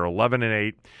continues. They're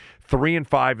 11-8,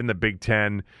 3-5 in the Big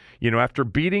Ten. After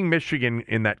beating Michigan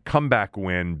in that comeback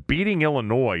win, beating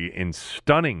Illinois in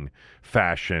stunning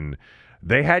fashion,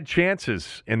 they had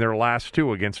chances in their last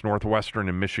 2 against Northwestern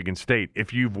and Michigan State.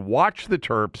 If you've watched the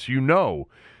Terps,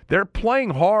 they're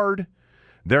playing hard.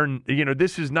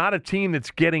 This is not a team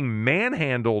that's getting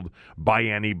manhandled by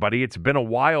anybody. It's been a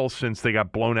while since they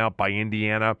got blown out by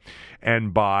Indiana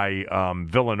and by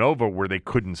Villanova, where they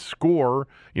couldn't score.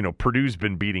 Purdue's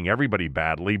been beating everybody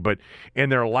badly, but in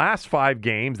their last 5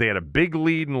 games, they had a big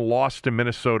lead and lost to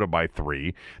Minnesota by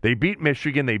 3. They beat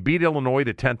Michigan. They beat Illinois,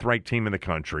 the 10th ranked team in the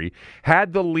country.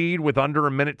 Had the lead with under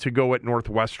a minute to go at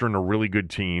Northwestern, a really good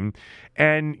team,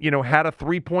 and had a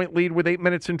 3-point lead with 8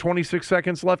 minutes and 26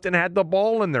 seconds left, and had the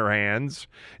ball in their hands,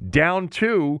 down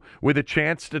 2, with a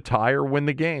chance to tie or win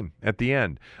the game at the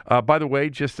end. By the way,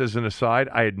 just as an aside,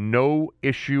 I had no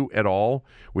issue at all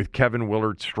with Kevin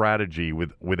Willard's strategy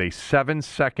with a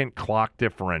 7-second clock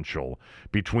differential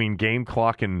between game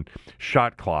clock and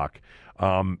shot clock,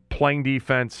 playing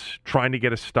defense, trying to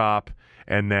get a stop,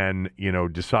 and then,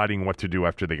 deciding what to do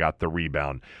after they got the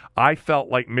rebound. I felt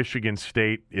like Michigan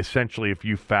State, essentially, if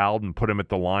you fouled and put them at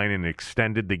the line and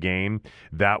extended the game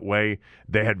that way,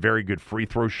 they had very good free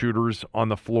throw shooters on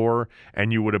the floor,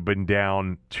 and you would have been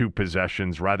down 2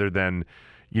 possessions rather than,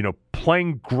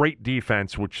 playing great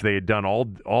defense, which they had done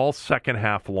all second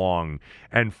half long,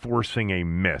 and forcing a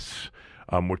miss,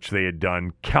 which they had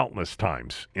done countless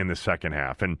times in the second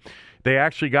half. And they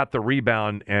actually got the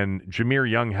rebound, and Jahmir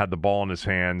Young had the ball in his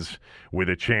hands with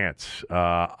a chance.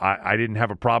 I didn't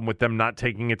have a problem with them not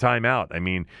taking a timeout. I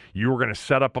mean, you were going to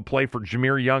set up a play for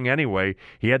Jahmir Young anyway.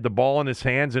 He had the ball in his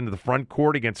hands into the front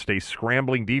court against a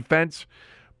scrambling defense,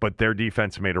 but their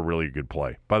defense made a really good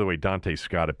play. By the way, Dante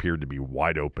Scott appeared to be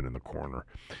wide open in the corner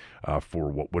for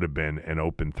what would have been an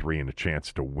open 3 and a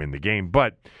chance to win the game.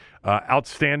 But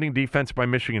outstanding defense by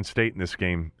Michigan State in this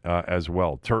game as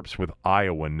well. Terps with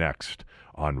Iowa next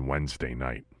on Wednesday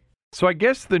night. So I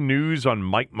guess the news on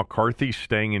Mike McCarthy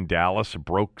staying in Dallas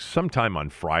broke sometime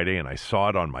on Friday, and I saw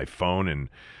it on my phone, and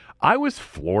I was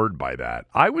floored by that.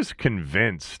 I was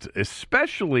convinced,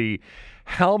 especially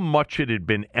how much it had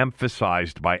been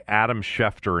emphasized by Adam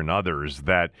Schefter and others,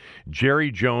 that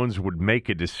Jerry Jones would make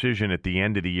a decision at the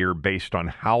end of the year based on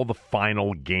how the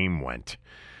final game went.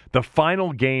 The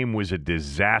final game was a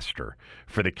disaster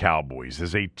for the Cowboys.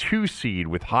 As a 2 seed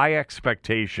with high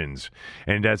expectations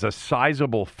and as a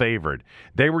sizable favorite,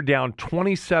 they were down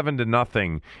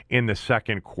 27-0 in the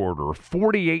second quarter,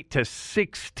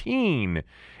 48-16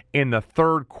 in the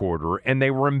third quarter, and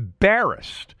they were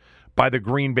embarrassed by the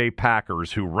Green Bay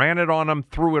Packers, who ran it on them,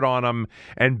 threw it on them,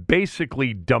 and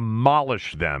basically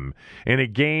demolished them in a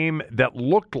game that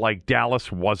looked like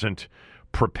Dallas wasn't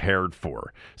prepared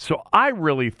for. So I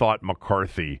really thought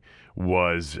McCarthy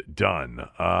was done.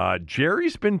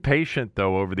 Jerry's been patient,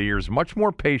 though, over the years, much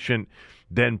more patient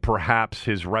than perhaps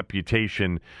his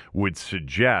reputation would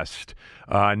suggest.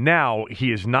 Now,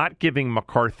 he is not giving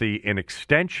McCarthy an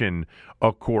extension,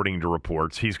 according to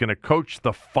reports. He's going to coach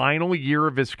the final year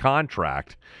of his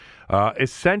contract,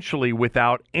 essentially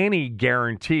without any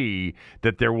guarantee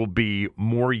that there will be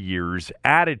more years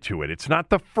added to it. It's not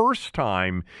the first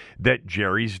time that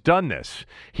Jerry's done this.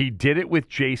 He did it with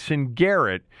Jason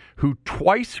Garrett, who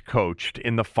twice coached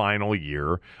in the final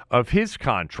year of his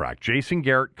contract. Jason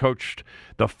Garrett coached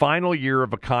the final year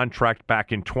of a contract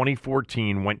back in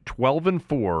 2014, went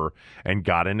 12-4, and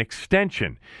got an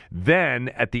extension. Then,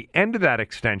 at the end of that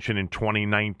extension in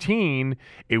 2019,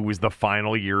 it was the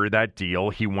final year of that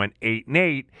deal. He went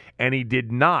 8-8, and he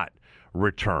did not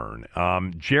return.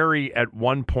 Jerry at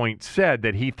one point said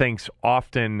that he thinks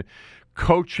often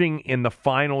coaching in the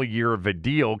final year of a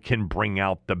deal can bring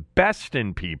out the best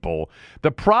in people.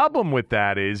 The problem with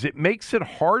that is it makes it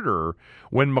harder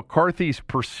when McCarthy's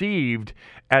perceived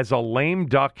as a lame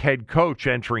duck head coach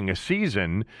entering a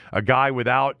season, a guy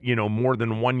without, more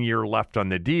than 1 year left on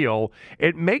the deal.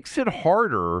 It makes it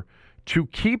harder to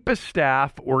keep a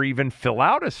staff or even fill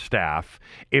out a staff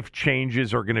if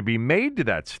changes are going to be made to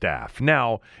that staff.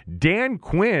 Now, Dan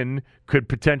Quinn could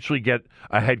potentially get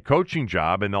a head coaching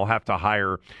job, and they'll have to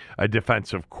hire a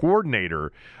defensive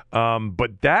coordinator.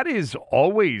 But that is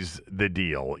always the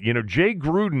deal. Jay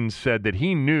Gruden said that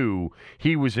he knew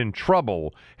he was in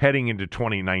trouble heading into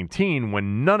 2019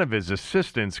 when none of his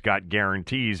assistants got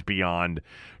guarantees beyond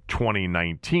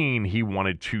 2019. He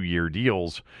wanted 2-year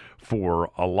deals for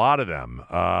a lot of them.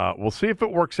 We'll see if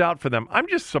it works out for them. I'm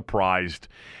just surprised.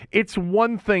 It's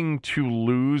one thing to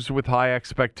lose with high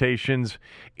expectations.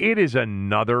 It is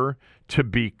another to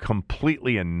be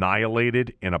completely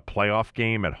annihilated in a playoff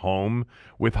game at home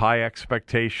with high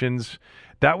expectations.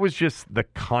 That was just the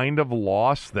kind of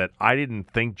loss that I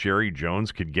didn't think Jerry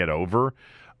Jones could get over.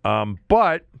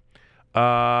 But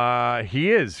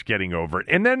he is getting over it.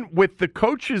 And then with the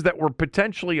coaches that were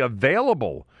potentially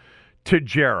available to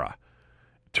Jera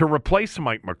to replace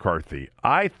Mike McCarthy,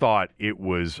 I thought it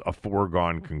was a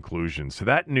foregone conclusion. So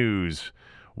that news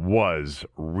was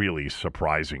really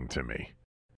surprising to me.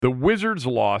 The Wizards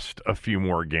lost a few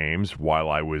more games while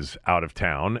I was out of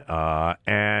town,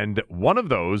 and one of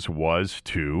those was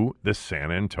to the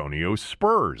San Antonio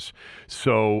Spurs.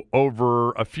 So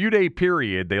over a few-day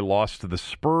period, they lost to the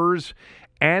Spurs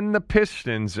and the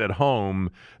Pistons at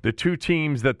home, the two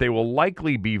teams that they will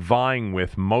likely be vying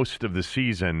with most of the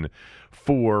season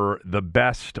for the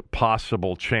best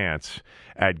possible chance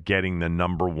at getting the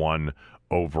number 1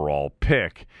 overall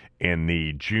pick in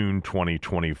the June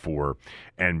 2024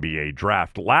 NBA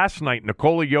draft. Last night,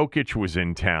 Nikola Jokic was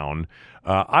in town.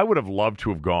 I would have loved to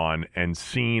have gone and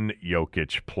seen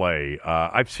Jokic play.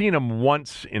 I've seen him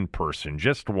once in person,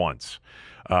 just once.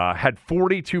 Had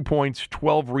 42 points,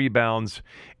 12 rebounds,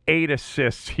 8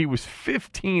 assists. He was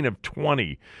 15 of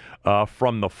 20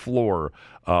 from the floor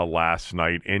last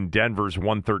night in Denver's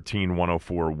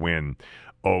 113-104 win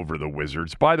over the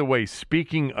Wizards. By the way,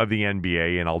 speaking of the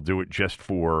NBA, and I'll do it just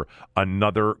for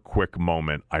another quick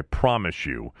moment, I promise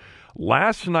you,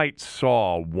 last night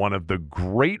saw one of the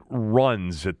great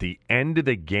runs at the end of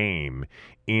the game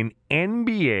in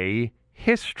NBA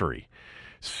history.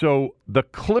 So the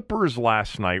Clippers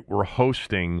last night were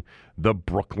hosting the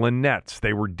Brooklyn Nets.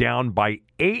 They were down by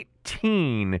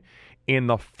 18 in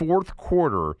the fourth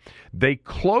quarter. They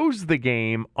closed the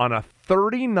game on a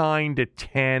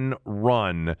 39-10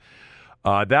 run.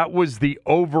 That was the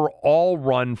overall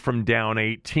run from down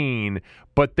 18,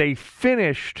 but they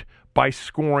finished by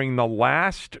scoring the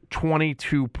last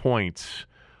 22 points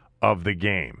of the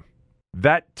game.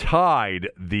 That tied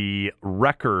the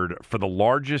record for the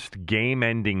largest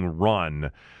game-ending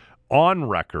run on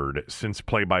record since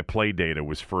play-by-play data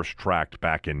was first tracked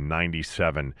back in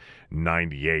 97,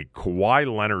 98.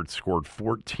 Kawhi Leonard scored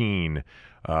 14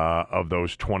 of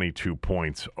those 22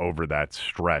 points over that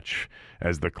stretch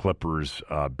as the Clippers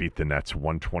beat the Nets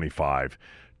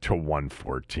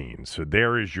 125-114. So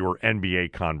there is your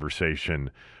NBA conversation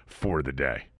for the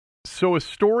day. So a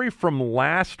story from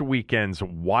last weekend's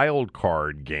wild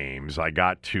card games I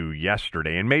got to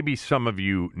yesterday, and maybe some of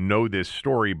you know this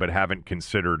story but haven't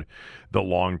considered the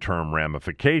long-term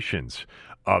ramifications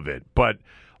of it. But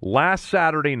last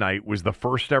Saturday night was the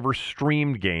first ever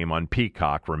streamed game on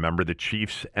Peacock. Remember the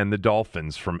Chiefs and the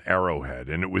Dolphins from Arrowhead.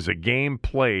 And it was a game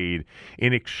played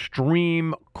in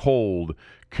extreme cold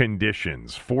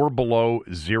conditions. 4 below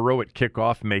zero at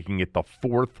kickoff, making it the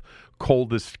fourth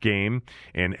coldest game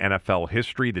in NFL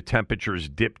history. The temperatures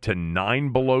dipped to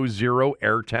 9 below zero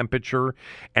air temperature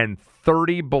and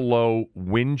 30 below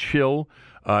wind chill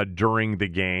during the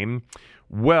game.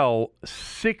 Well,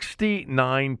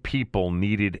 69 people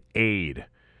needed aid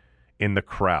in the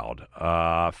crowd.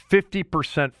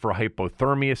 50% for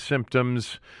hypothermia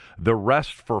symptoms, the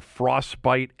rest for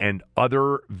frostbite and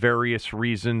other various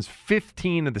reasons.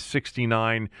 15 of the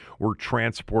 69 were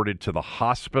transported to the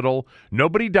hospital.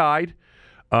 Nobody died,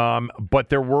 but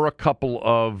there were a couple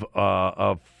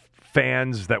of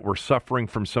fans that were suffering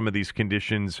from some of these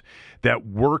conditions that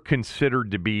were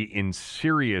considered to be in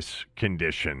serious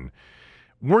condition.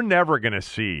 We're never going to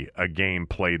see a game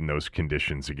played in those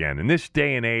conditions again. In this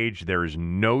day and age, there is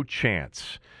no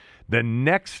chance. The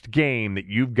next game that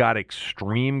you've got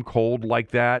extreme cold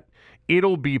like that,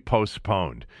 it'll be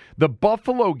postponed. The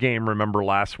Buffalo game, remember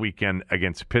last weekend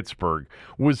against Pittsburgh,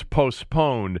 was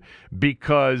postponed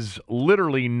because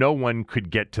literally no one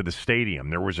could get to the stadium.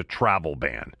 There was a travel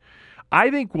ban. I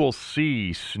think we'll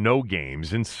see snow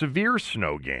games and severe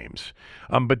snow games,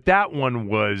 but that one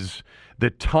was, the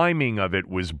timing of it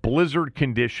was blizzard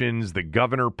conditions, the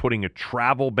governor putting a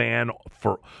travel ban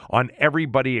on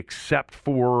everybody except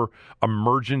for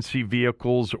emergency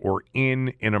vehicles or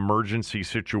in an emergency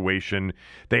situation.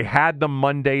 They had them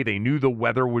Monday. They knew the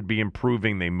weather would be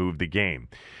improving. They moved the game.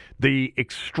 The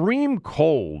extreme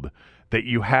cold that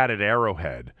you had at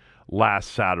Arrowhead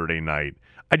last Saturday night,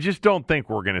 I just don't think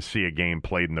we're going to see a game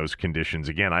played in those conditions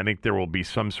again. I think there will be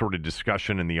some sort of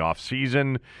discussion in the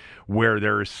offseason where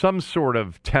there is some sort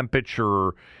of temperature,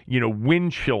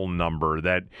 wind chill number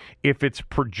that if it's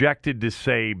projected to,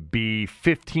 say, be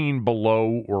 15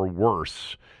 below or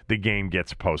worse, the game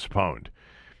gets postponed.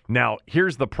 Now,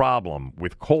 here's the problem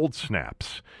with cold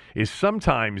snaps is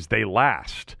sometimes they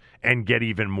last and get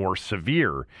even more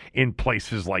severe in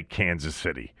places like Kansas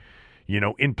City.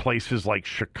 In places like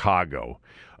Chicago.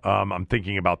 I'm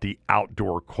thinking about the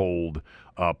outdoor cold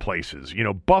places.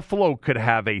 Buffalo could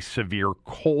have a severe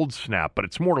cold snap, but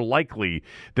it's more likely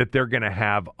that they're going to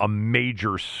have a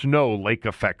major lake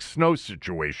effect snow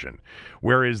situation.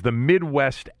 Whereas the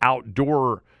Midwest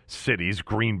outdoor cities,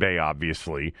 Green Bay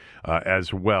obviously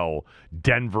as well,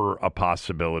 Denver a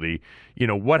possibility.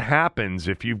 What happens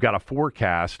if you've got a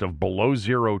forecast of below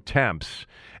zero temps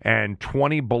and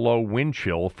 20 below wind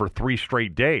chill for 3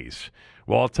 straight days?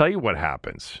 Well, I'll tell you what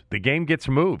happens. The game gets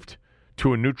moved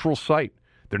to a neutral site.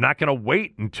 They're not going to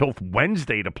wait until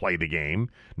Wednesday to play the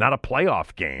game, not a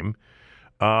playoff game.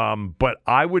 But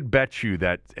I would bet you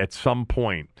that at some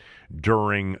point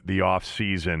during the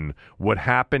offseason, what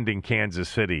happened in Kansas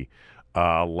City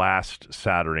last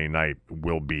Saturday night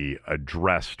will be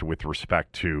addressed with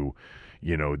respect to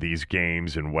these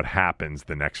games and what happens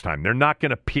the next time. They're not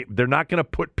going to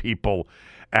put people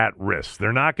at risk.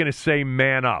 They're not going to say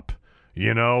man up.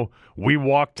 We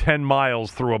walked 10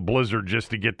 miles through a blizzard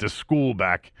just to get to school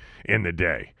back in the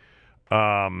day.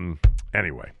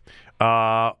 Anyway,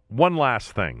 one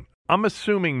last thing. I'm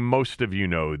assuming most of you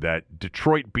know that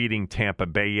Detroit beating Tampa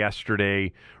Bay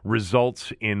yesterday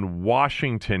results in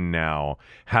Washington now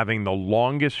having the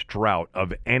longest drought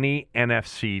of any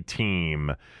NFC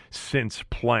team since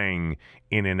playing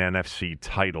in an NFC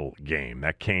title game.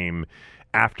 That came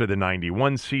after the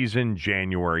 91 season,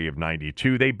 January of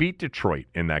 92. They beat Detroit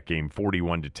in that game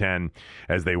 41-10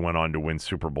 as they went on to win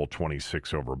Super Bowl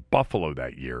 26 over Buffalo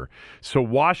that year. So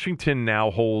Washington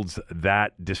now holds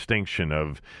that distinction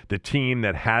of the team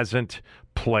that hasn't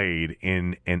played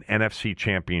in an NFC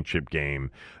Championship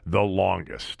game the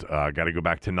longest. Got to go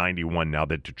back to 91 now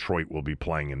that Detroit will be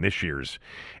playing in this year's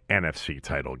NFC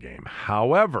title game.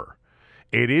 However,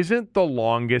 it isn't the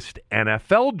longest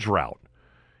NFL drought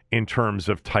in terms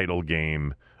of title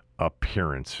game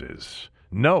appearances.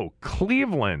 No,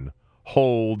 Cleveland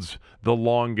holds the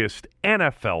longest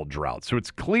NFL drought. So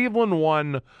it's Cleveland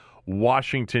 1,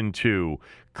 Washington 2.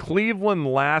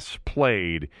 Cleveland last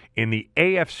played in the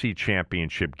AFC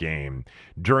Championship game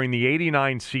during the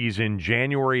 89 season,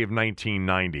 January of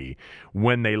 1990,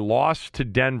 when they lost to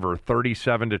Denver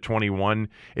 37-21.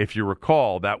 If you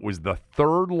recall, that was the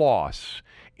third loss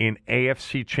in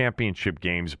AFC Championship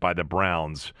games by the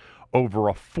Browns over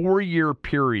a 4-year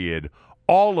period,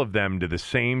 all of them to the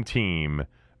same team,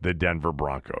 the Denver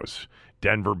Broncos.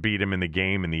 Denver beat them in the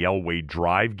game in the Elway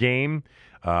Drive game.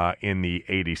 In the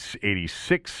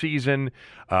 86 season.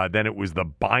 Then it was the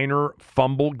Biner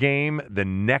fumble game the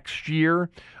next year.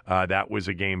 That was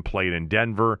a game played in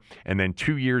Denver. And then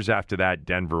 2 years after that,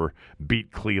 Denver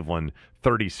beat Cleveland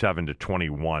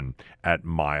 37-21 at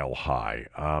Mile High.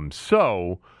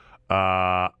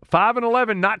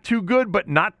 5-11, not too good, but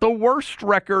not the worst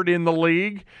record in the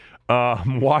league.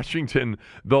 Washington,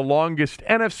 the longest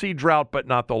NFC drought, but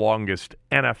not the longest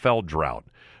NFL drought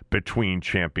between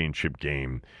championship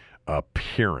game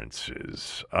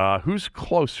appearances. Who's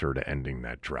closer to ending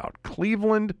that drought,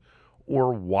 Cleveland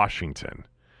or Washington?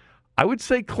 I would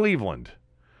say Cleveland.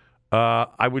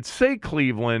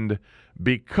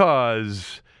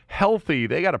 Because healthy,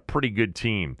 they got a pretty good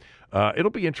team.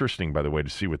 It'll be interesting, by the way, to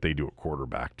see what they do at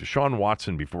quarterback. Deshaun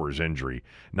Watson, before his injury,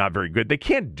 not very good. They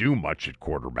can't do much at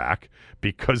quarterback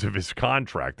because of his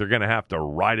contract. They're going to have to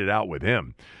ride it out with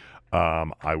him.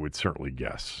 I would certainly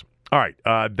guess. All right,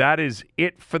 that is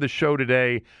it for the show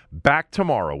today. Back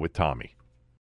tomorrow with Tommy.